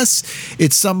 Unless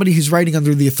it's somebody who's writing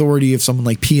under the authority of someone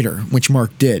like Peter, which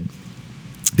Mark did,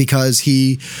 because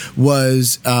he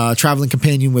was a traveling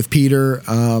companion with Peter.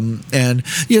 And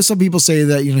some people say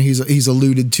that, he's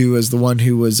alluded to as the one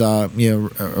who was,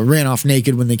 ran off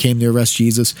naked when they came to arrest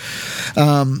Jesus.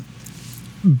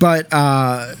 But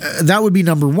that would be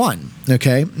number 1.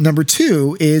 Okay. Number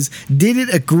 2 is, did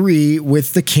it agree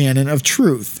with the canon of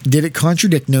truth? Did it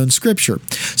contradict known scripture?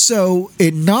 So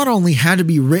it not only had to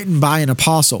be written by an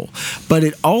apostle, but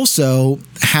it also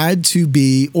had to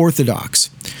be orthodox.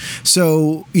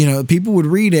 So, people would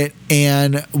read it,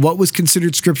 and what was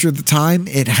considered scripture at the time,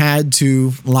 it had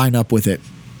to line up with it.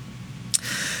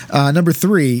 Number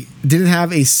 3, did it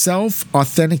have a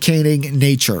self-authenticating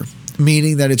nature?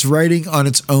 Meaning that it's writing on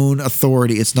its own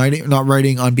authority. It's not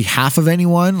writing on behalf of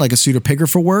anyone like a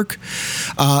pseudepigrapha work.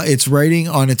 It's writing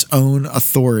on its own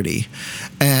authority.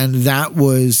 And that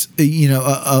was,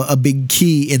 a big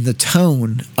key in the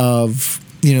tone of,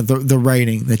 the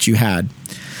writing that you had.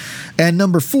 And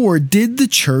number 4, did the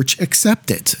church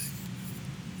accept it?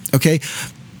 Okay.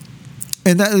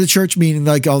 And that the church meaning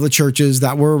like all the churches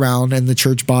that were around and the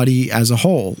church body as a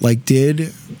whole. Like,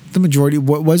 did the majority,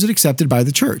 was it accepted by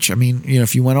the church?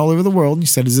 If you went all over the world and you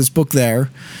said, is this book there?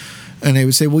 And they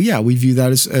would say, well, yeah, we view that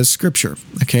as scripture.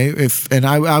 Okay.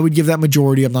 I would give that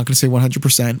majority. I'm not going to say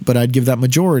 100%, but I'd give that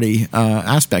majority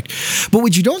aspect. But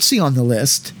what you don't see on the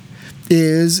list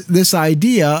is this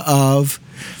idea of,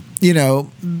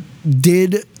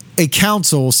 did a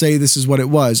council say this is what it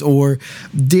was, or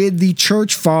did the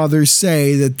church fathers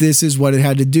say that this is what it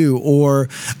had to do, or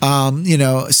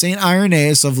Saint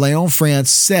Irenaeus of Lyon, France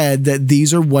said that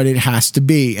these are what it has to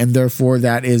be, and therefore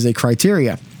that is a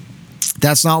criteria.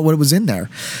 That's not what was in there.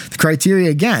 The criteria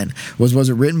again was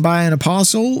it written by an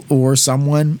apostle or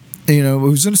someone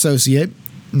who's an associate?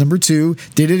 Number 2,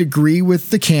 did it agree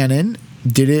with the canon?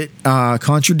 Did it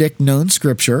contradict known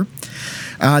scripture?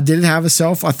 Did it have a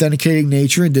self-authenticating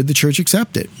nature, and did the church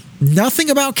accept it?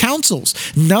 Nothing about councils,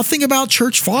 nothing about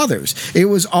church fathers. It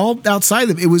was all outside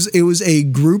of them. It was a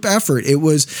group effort. It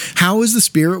was, how is the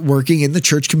Spirit working in the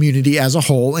church community as a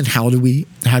whole, and how do we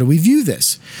view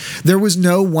this? There was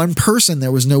no one person.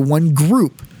 There was no one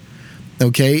group.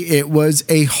 Okay, it was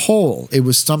a whole. It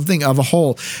was something of a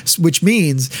whole, which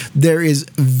means there is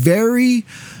very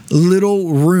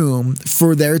little room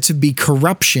for there to be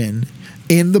corruption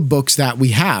in the books that we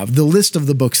have, the list of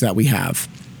the books that we have.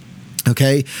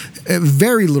 Okay,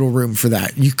 very little room for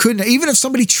that. You couldn't, even if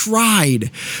somebody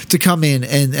tried to come in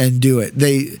and do it,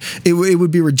 it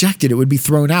would be rejected. It would be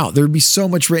thrown out. There would be so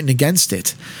much written against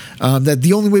it that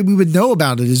the only way we would know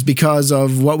about it is because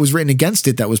of what was written against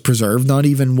it that was preserved, not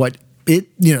even what it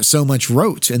so much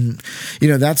wrote. And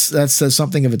that says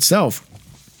something of itself.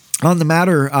 On the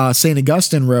matter, St.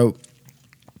 Augustine wrote,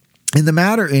 in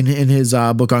his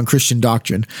book on Christian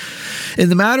doctrine, in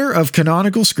the matter of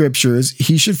canonical scriptures,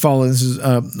 he should follow, this is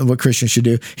what Christians should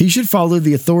do, he should follow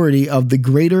the authority of the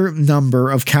greater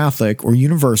number of Catholic or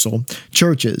universal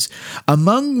churches,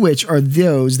 among which are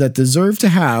those that deserve to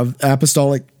have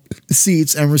apostolic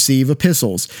seats and receive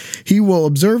epistles. He will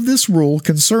observe this rule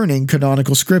concerning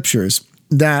canonical scriptures,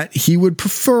 that he would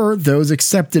prefer those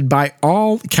accepted by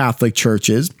all Catholic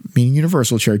churches, meaning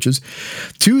universal churches,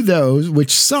 to those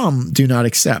which some do not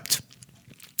accept.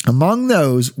 Among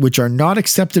those which are not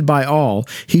accepted by all,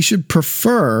 he should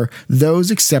prefer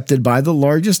those accepted by the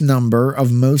largest number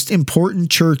of most important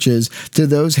churches to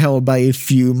those held by a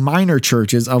few minor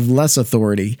churches of less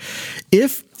authority.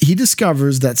 If he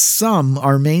discovers that some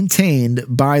are maintained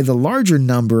by the larger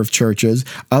number of churches,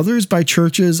 others by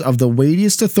churches of the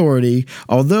weightiest authority,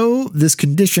 although this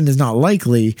condition is not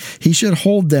likely, he should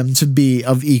hold them to be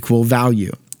of equal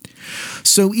value.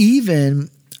 So even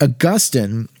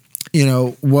Augustine,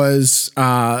 was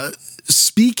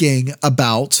speaking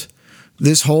about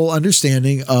this whole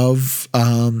understanding of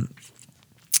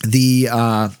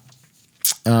the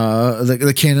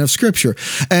canon of Scripture.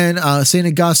 And St.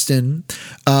 Augustine,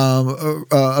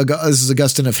 this is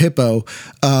Augustine of Hippo,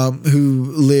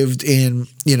 who lived in,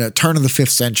 turn of the 5th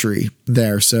century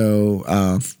there. So,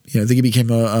 I think he became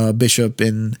a bishop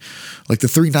in like the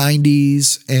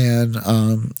 390s. And,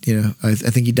 I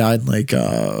think he died like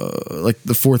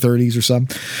the 430s or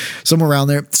somewhere around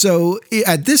there. So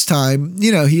at this time,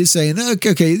 he is saying,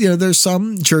 okay, there's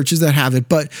some churches that have it,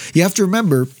 but you have to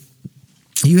remember,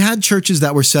 you had churches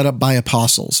that were set up by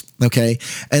apostles, okay?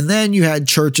 And then you had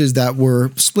churches that were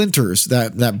splinters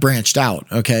that branched out,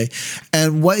 okay?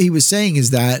 And what he was saying is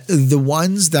that the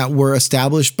ones that were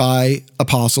established by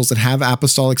apostles and have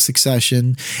apostolic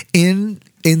succession in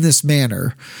this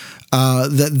manner,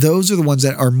 that those are the ones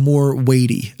that are more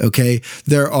weighty, okay?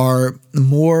 There are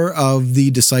more of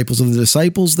the disciples of the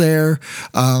disciples there.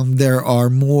 There are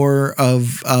more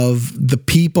of the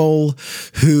people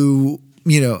who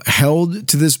held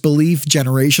to this belief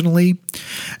generationally.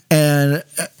 And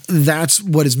that's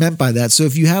what is meant by that. So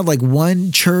if you had like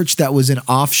one church that was an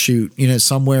offshoot,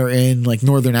 somewhere in like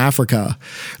Northern Africa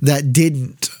that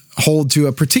didn't hold to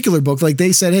a particular book, like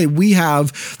they said, hey, we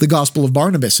have the Gospel of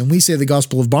Barnabas and we say the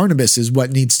Gospel of Barnabas is what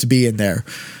needs to be in there.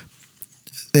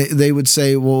 They would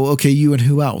say, well, okay, you and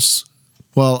who else?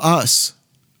 Well, us.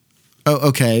 Oh,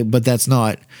 okay, but that's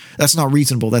not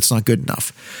reasonable. That's not good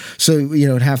enough. So,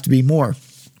 it'd have to be more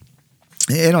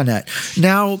in on that.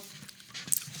 Now,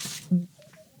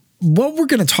 what we're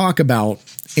going to talk about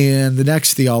in the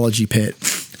next theology pit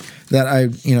that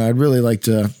I'd really like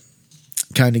to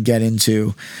kind of get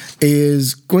into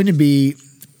is going to be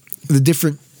the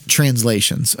different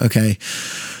translations. Okay.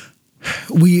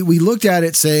 We looked at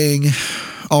it saying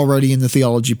already in the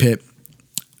theology pit,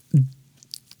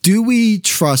 do we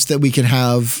trust that we can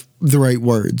have the right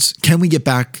words? Can we get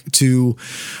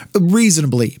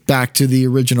reasonably back to the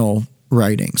original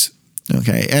writings?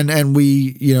 Okay. And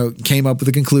we, came up with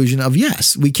the conclusion of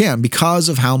yes, we can because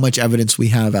of how much evidence we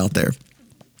have out there.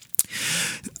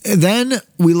 And then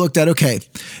we looked at, okay,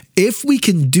 if we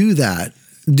can do that,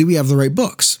 do we have the right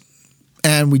books?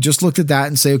 And we just looked at that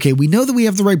and say, okay, we know that we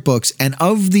have the right books. And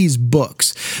of these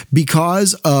books,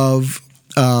 because of,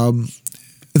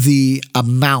 the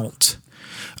amount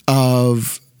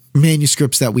of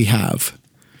manuscripts that we have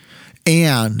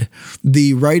and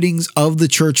the writings of the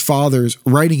church fathers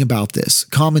writing about this,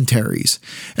 commentaries,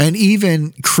 and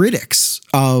even critics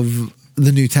of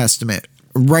the New Testament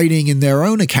writing in their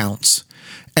own accounts.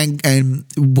 And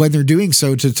when they're doing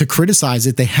so to criticize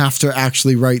it, they have to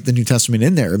actually write the New Testament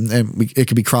in there. And it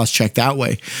can be cross-checked that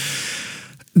way.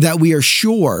 That we are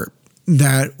sure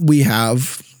that we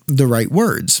have the right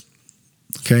words.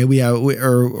 Okay, we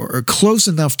are close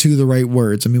enough to the right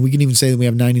words. I mean, we can even say that we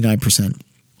have 99%.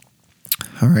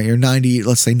 All right, or 90,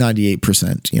 let's say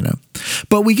 98%,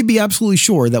 But we can be absolutely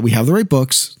sure that we have the right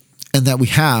books and that we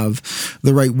have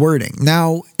the right wording.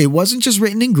 Now, it wasn't just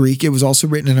written in Greek, it was also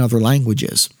written in other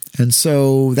languages. And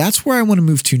so that's where I want to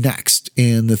move to next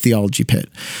in the theology pit.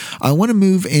 I want to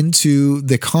move into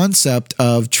the concept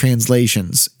of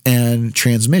translations and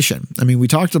transmission. I mean, we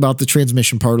talked about the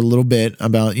transmission part a little bit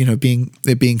about,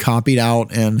 being copied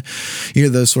out and,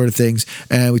 those sort of things.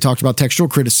 And we talked about textual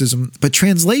criticism, but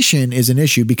translation is an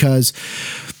issue because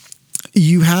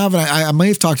you have, and I may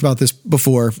have talked about this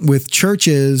before, with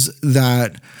churches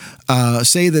that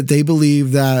say that they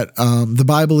believe that the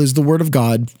Bible is the Word of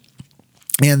God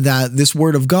and that this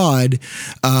Word of God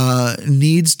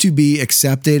needs to be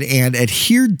accepted and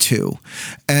adhered to,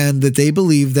 and that they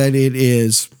believe that it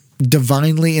is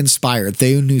divinely inspired,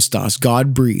 theopneustos,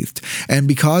 God-breathed. And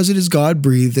because it is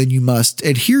God-breathed, then you must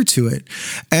adhere to it.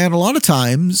 And a lot of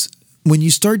times when you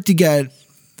start to get,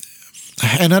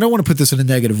 and I don't want to put this in a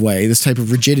negative way, this type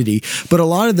of rigidity, but a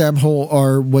lot of them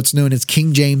are what's known as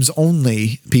King James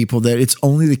only people, that it's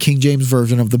only the King James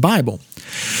version of the Bible.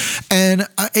 And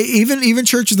even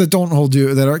churches that don't hold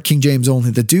to, that aren't King James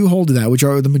only, that do hold to that, which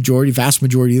are the vast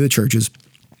majority of the churches,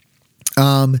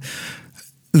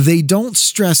 they don't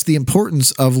stress the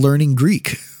importance of learning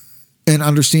Greek and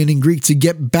understanding Greek to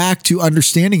get back to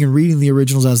understanding and reading the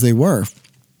originals as they were.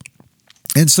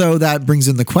 And so that brings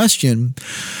in the question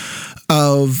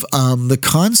of the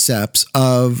concepts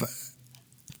of,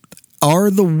 are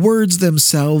the words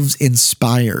themselves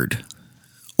inspired,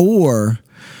 or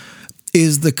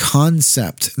is the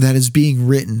concept that is being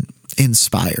written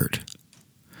inspired?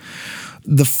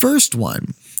 The first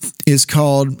one is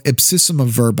called ipsissima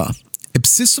verba.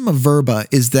 Ipsissima verba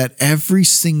is that every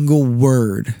single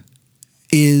word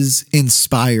is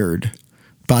inspired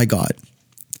by God.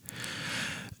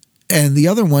 And the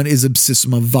other one is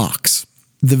ipsissima vox,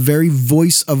 the very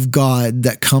voice of God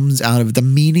that comes out of it, the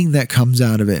meaning that comes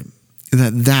out of it,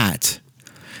 that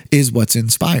is what's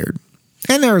inspired.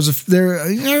 And there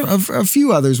are a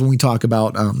few others when we talk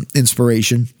about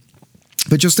inspiration.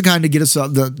 But just to kind of get us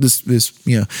this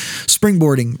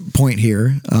springboarding point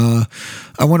here,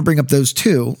 I want to bring up those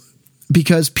two,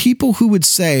 because people who would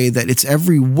say that it's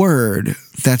every word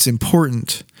that's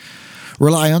important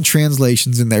rely on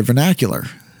translations in their vernacular,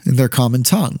 in their common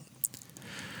tongue.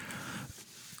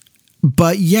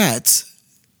 But yet,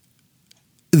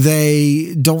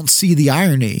 they don't see the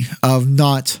irony of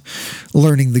not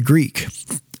learning the Greek,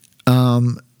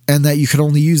 and that you could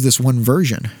only use this one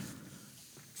version.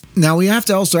 Now, we have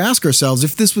to also ask ourselves,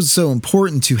 if this was so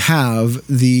important to have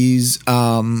these,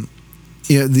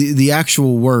 the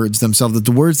actual words themselves, that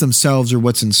the words themselves are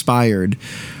what's inspired,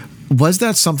 was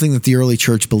that something that the early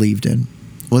church believed in?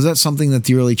 Was that something that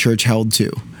the early church held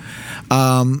to?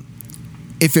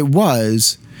 If it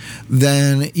was,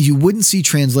 then you wouldn't see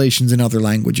translations in other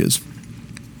languages.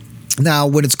 Now,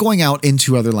 when it's going out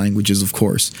into other languages, of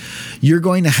course, you're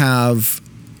going to have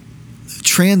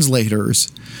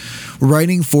translators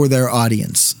writing for their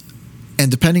audience.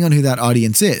 And depending on who that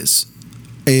audience is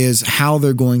how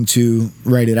they're going to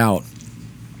write it out.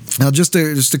 Now, just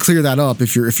to clear that up,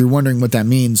 if you're wondering what that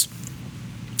means,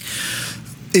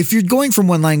 if you're going from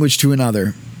one language to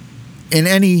another, in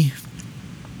any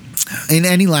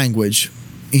language,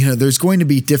 there's going to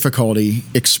be difficulty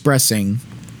expressing,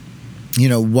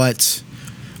 what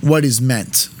is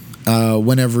meant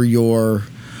whenever you're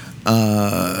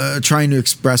trying to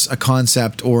express a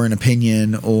concept or an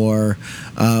opinion or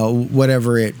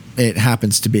whatever it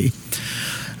happens to be.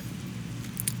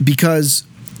 Because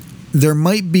there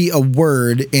might be a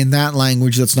word in that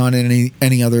language that's not in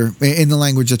any other, in the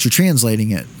language that you're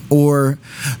translating it, or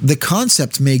the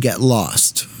concept may get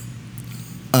lost.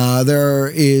 There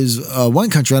is one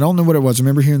country, I don't know what it was, I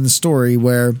remember hearing the story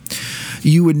where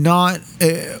you would not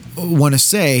want to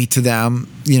say to them,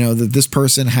 that this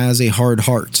person has a hard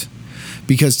heart,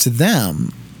 because to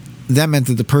them, that meant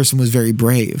that the person was very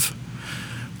brave.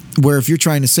 Where if you're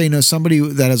trying to say, no, somebody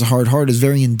that has a hard heart is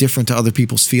very indifferent to other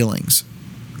people's feelings.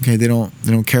 Okay, they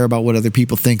don't care about what other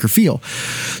people think or feel.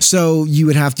 So you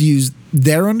would have to use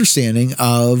their understanding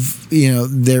of,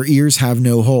 their ears have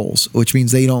no holes, which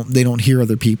means they don't hear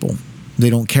other people. They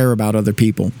don't care about other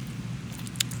people.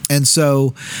 And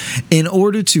so in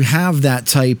order to have that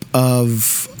type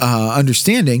of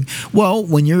understanding, well,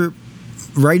 when you're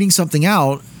writing something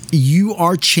out, you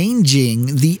are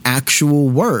changing the actual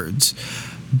words,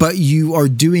 but you are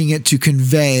doing it to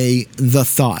convey the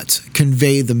thought,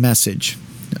 convey the message.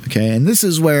 Okay, and this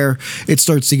is where it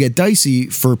starts to get dicey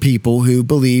for people who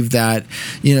believe that,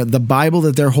 the Bible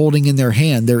that they're holding in their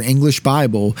hand, their English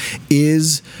Bible,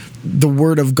 is the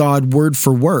Word of God word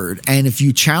for word. And if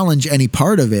you challenge any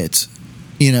part of it,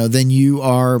 then you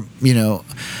are,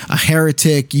 a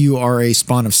heretic, you are a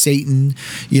spawn of Satan,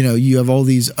 you have all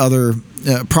these other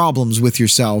problems with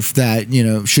yourself that,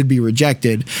 should be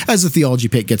rejected, as the Theology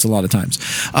Pit gets a lot of times.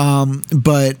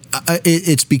 But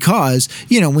it's because,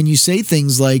 when you say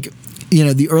things like,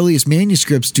 the earliest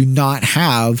manuscripts do not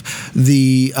have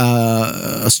the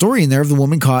a story in there of the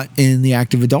woman caught in the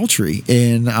act of adultery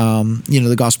in,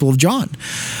 the Gospel of John.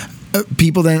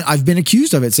 People then, I've been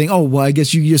accused of it, saying, oh, well, I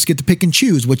guess you just get to pick and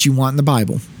choose what you want in the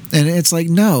Bible. And it's like,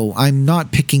 no, I'm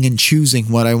not picking and choosing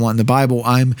what I want in the Bible.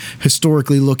 I'm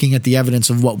historically looking at the evidence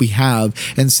of what we have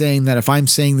and saying that if I'm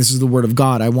saying this is the Word of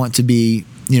God, I want to be,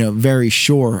 very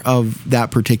sure of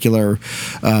that particular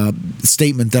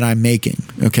statement that I'm making.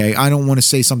 Okay, I don't want to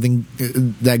say something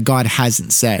that God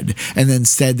hasn't said and then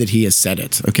said that He has said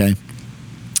it. Okay,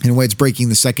 in a way, it's breaking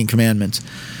the second commandment.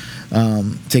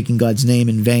 Taking God's name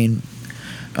in vain,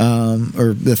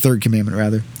 or the third commandment,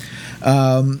 rather.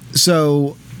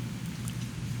 So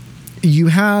you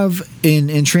have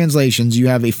in translations, you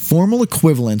have a formal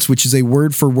equivalence, which is a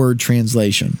word-for-word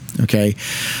translation. Okay,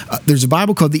 there's a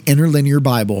Bible called the Interlinear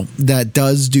Bible that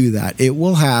does do that. It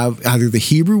will have either the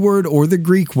Hebrew word or the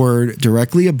Greek word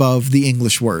directly above the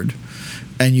English word,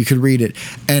 and you can read it.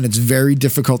 And it's very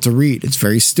difficult to read. It's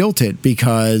very stilted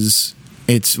because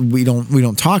we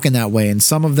don't talk in that way, and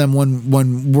some of them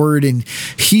one word in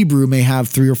Hebrew may have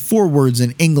 3 or 4 words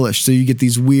in English, so you get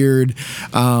these weird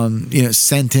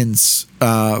sentence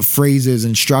phrases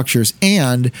and structures,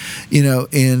 and in the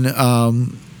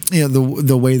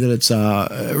way that it's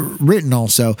written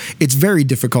also, it's very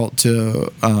difficult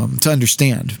to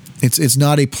understand. It's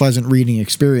not a pleasant reading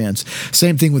experience.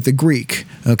 Same thing with the Greek.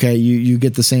 Okay, you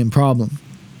get the same problem.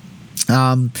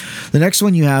 The next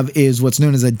one you have is what's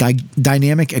known as a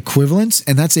dynamic equivalence,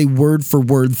 and that's a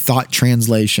word-for-word thought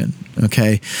translation,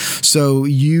 okay? So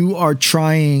you are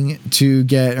trying to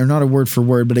get, or not a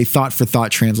word-for-word, but a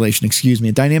thought-for-thought translation, excuse me.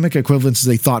 A dynamic equivalence is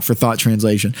a thought-for-thought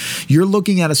translation. You're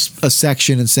looking at a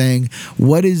section and saying,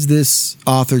 what is this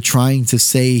author trying to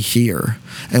say here?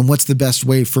 And what's the best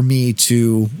way for me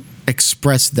to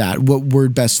express that? What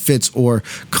word best fits or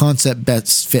concept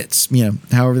best fits,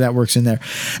 however that works in there.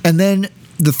 And then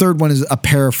the third one is a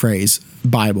paraphrase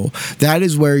Bible. That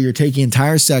is where you're taking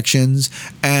entire sections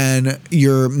and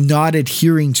you're not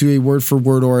adhering to a word for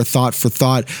word or a thought for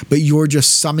thought, but you're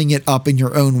just summing it up in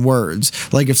your own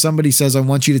words. Like if somebody says, I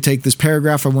want you to take this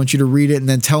paragraph, I want you to read it and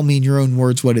then tell me in your own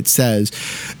words what it says.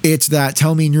 It's that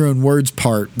tell me in your own words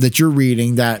part that you're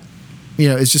reading that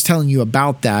it's just telling you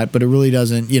about that, but it really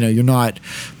doesn't, you're not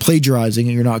plagiarizing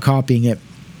it, you're not copying it.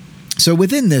 So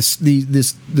within this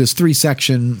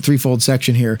threefold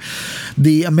section here,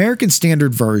 the American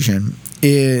Standard Version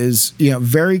is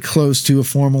very close to a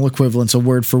formal equivalence, a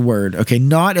word for word. Okay,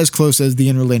 not as close as the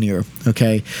interlinear.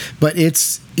 Okay, but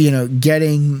it's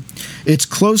it's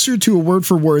closer to a word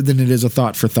for word than it is a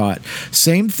thought for thought.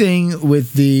 Same thing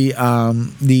with the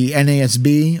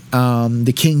NASB.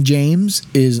 The King James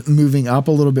is moving up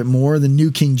a little bit more. The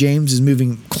New King James is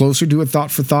moving closer to a thought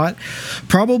for thought.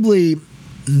 Probably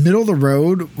middle of the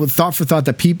road with thought for thought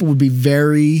that people would be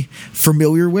very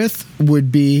familiar with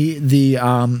would be the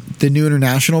New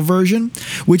International Version,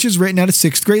 which is written at a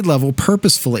 6th grade level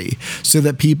purposefully so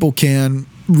that people can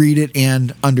read it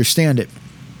and understand it.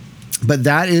 But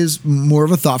that is more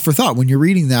of a thought for thought. When you're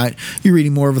reading that, you're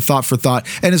reading more of a thought for thought,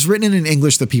 and it's written in an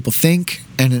English that people think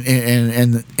and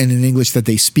in English that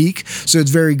they speak. So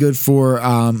it's very good for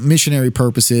missionary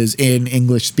purposes in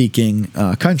English-speaking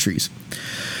countries.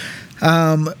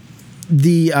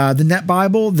 The Net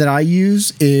Bible that I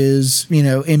use is,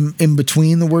 in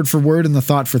between the word for word and the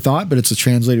thought for thought, but it's a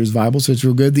translator's Bible, so it's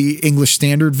real good. The English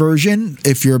Standard Version,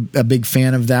 if you're a big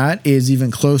fan of that, is even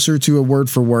closer to a word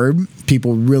for word.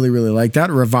 People really, really like that.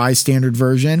 Revised Standard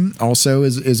Version also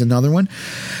is another one.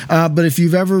 But if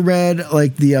you've ever read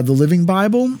like the Living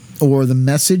Bible or the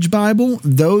Message Bible,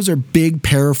 those are big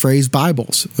paraphrase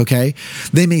Bibles. Okay,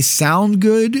 they may sound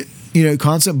good,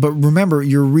 concept, but remember,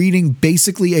 you're reading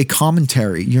basically a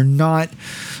commentary. You're not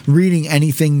reading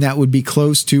anything that would be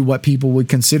close to what people would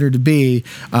consider to be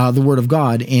the Word of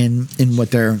God in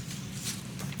what they're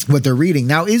reading.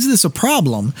 Now, is this a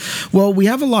problem? Well, we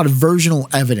have a lot of versional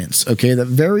evidence, okay, that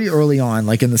very early on,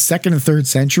 like in the 2nd and 3rd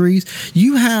centuries,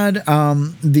 you had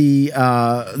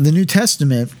the New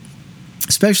Testament,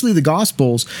 especially the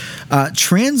Gospels,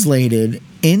 translated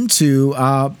into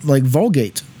like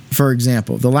Vulgate, for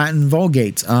example, the Latin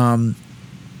Vulgate, in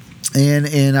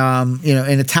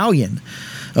Italian,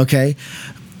 okay,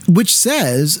 which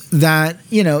says that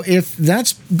if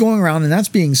that's going around and that's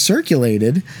being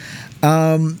circulated,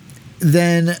 then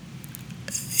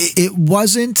it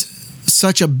wasn't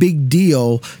such a big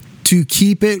deal to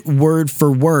keep it word for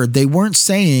word. They weren't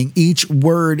saying each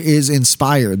word is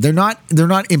inspired. They're not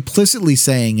implicitly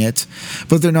saying it,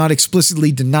 but they're not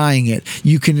explicitly denying it.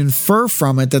 You can infer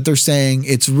from it that they're saying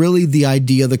it's really the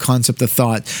idea, the concept, the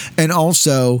thought. And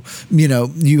also,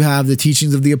 you have the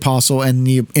teachings of the apostle and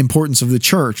the importance of the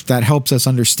church that helps us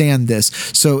understand this.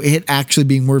 So it actually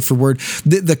being word for word.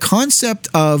 The concept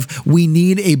of we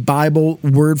need a Bible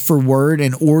word for word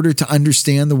in order to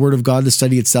understand the Word of God, to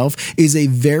study itself, is a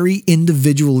very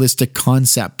individualistic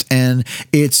concept, and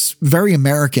it's very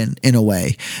American in a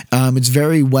way. It's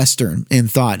very Western in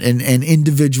thought, and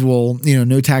individual,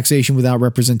 no taxation without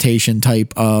representation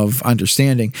type of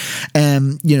understanding.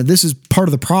 And this is part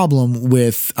of the problem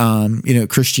with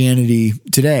Christianity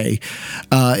today,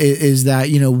 is that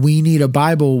we need a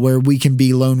Bible where we can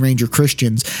be Lone Ranger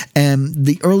Christians, and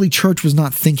the early church was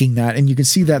not thinking that, and you can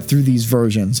see that through these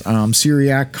versions.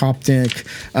 Syriac, Coptic,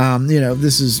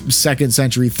 this is 2nd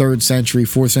century, 3rd century,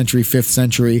 4th century, 5th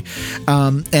century,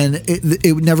 and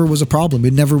it never was a problem.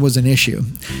 It never was an issue.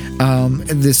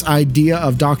 This idea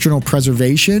of doctrinal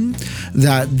preservation,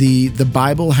 that the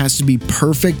Bible has to be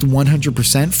perfect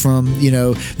 100% from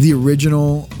the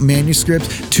original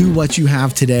manuscripts to what you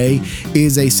have today,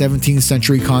 is a 17th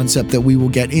century concept that we will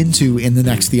get into in the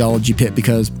next Theology Pit,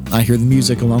 because I hear the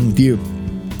music along with you.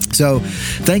 So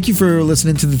thank you for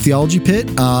listening to the Theology Pit.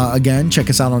 Again, check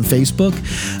us out on Facebook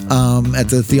at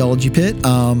the Theology Pit.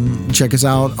 Check us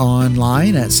out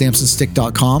online at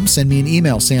samsonstick.com. Send me an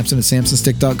email,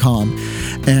 samson@samsonstick.com.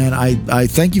 And I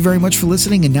thank you very much for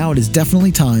listening. And now it is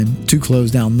definitely time to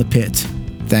close down the pit.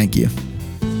 Thank you.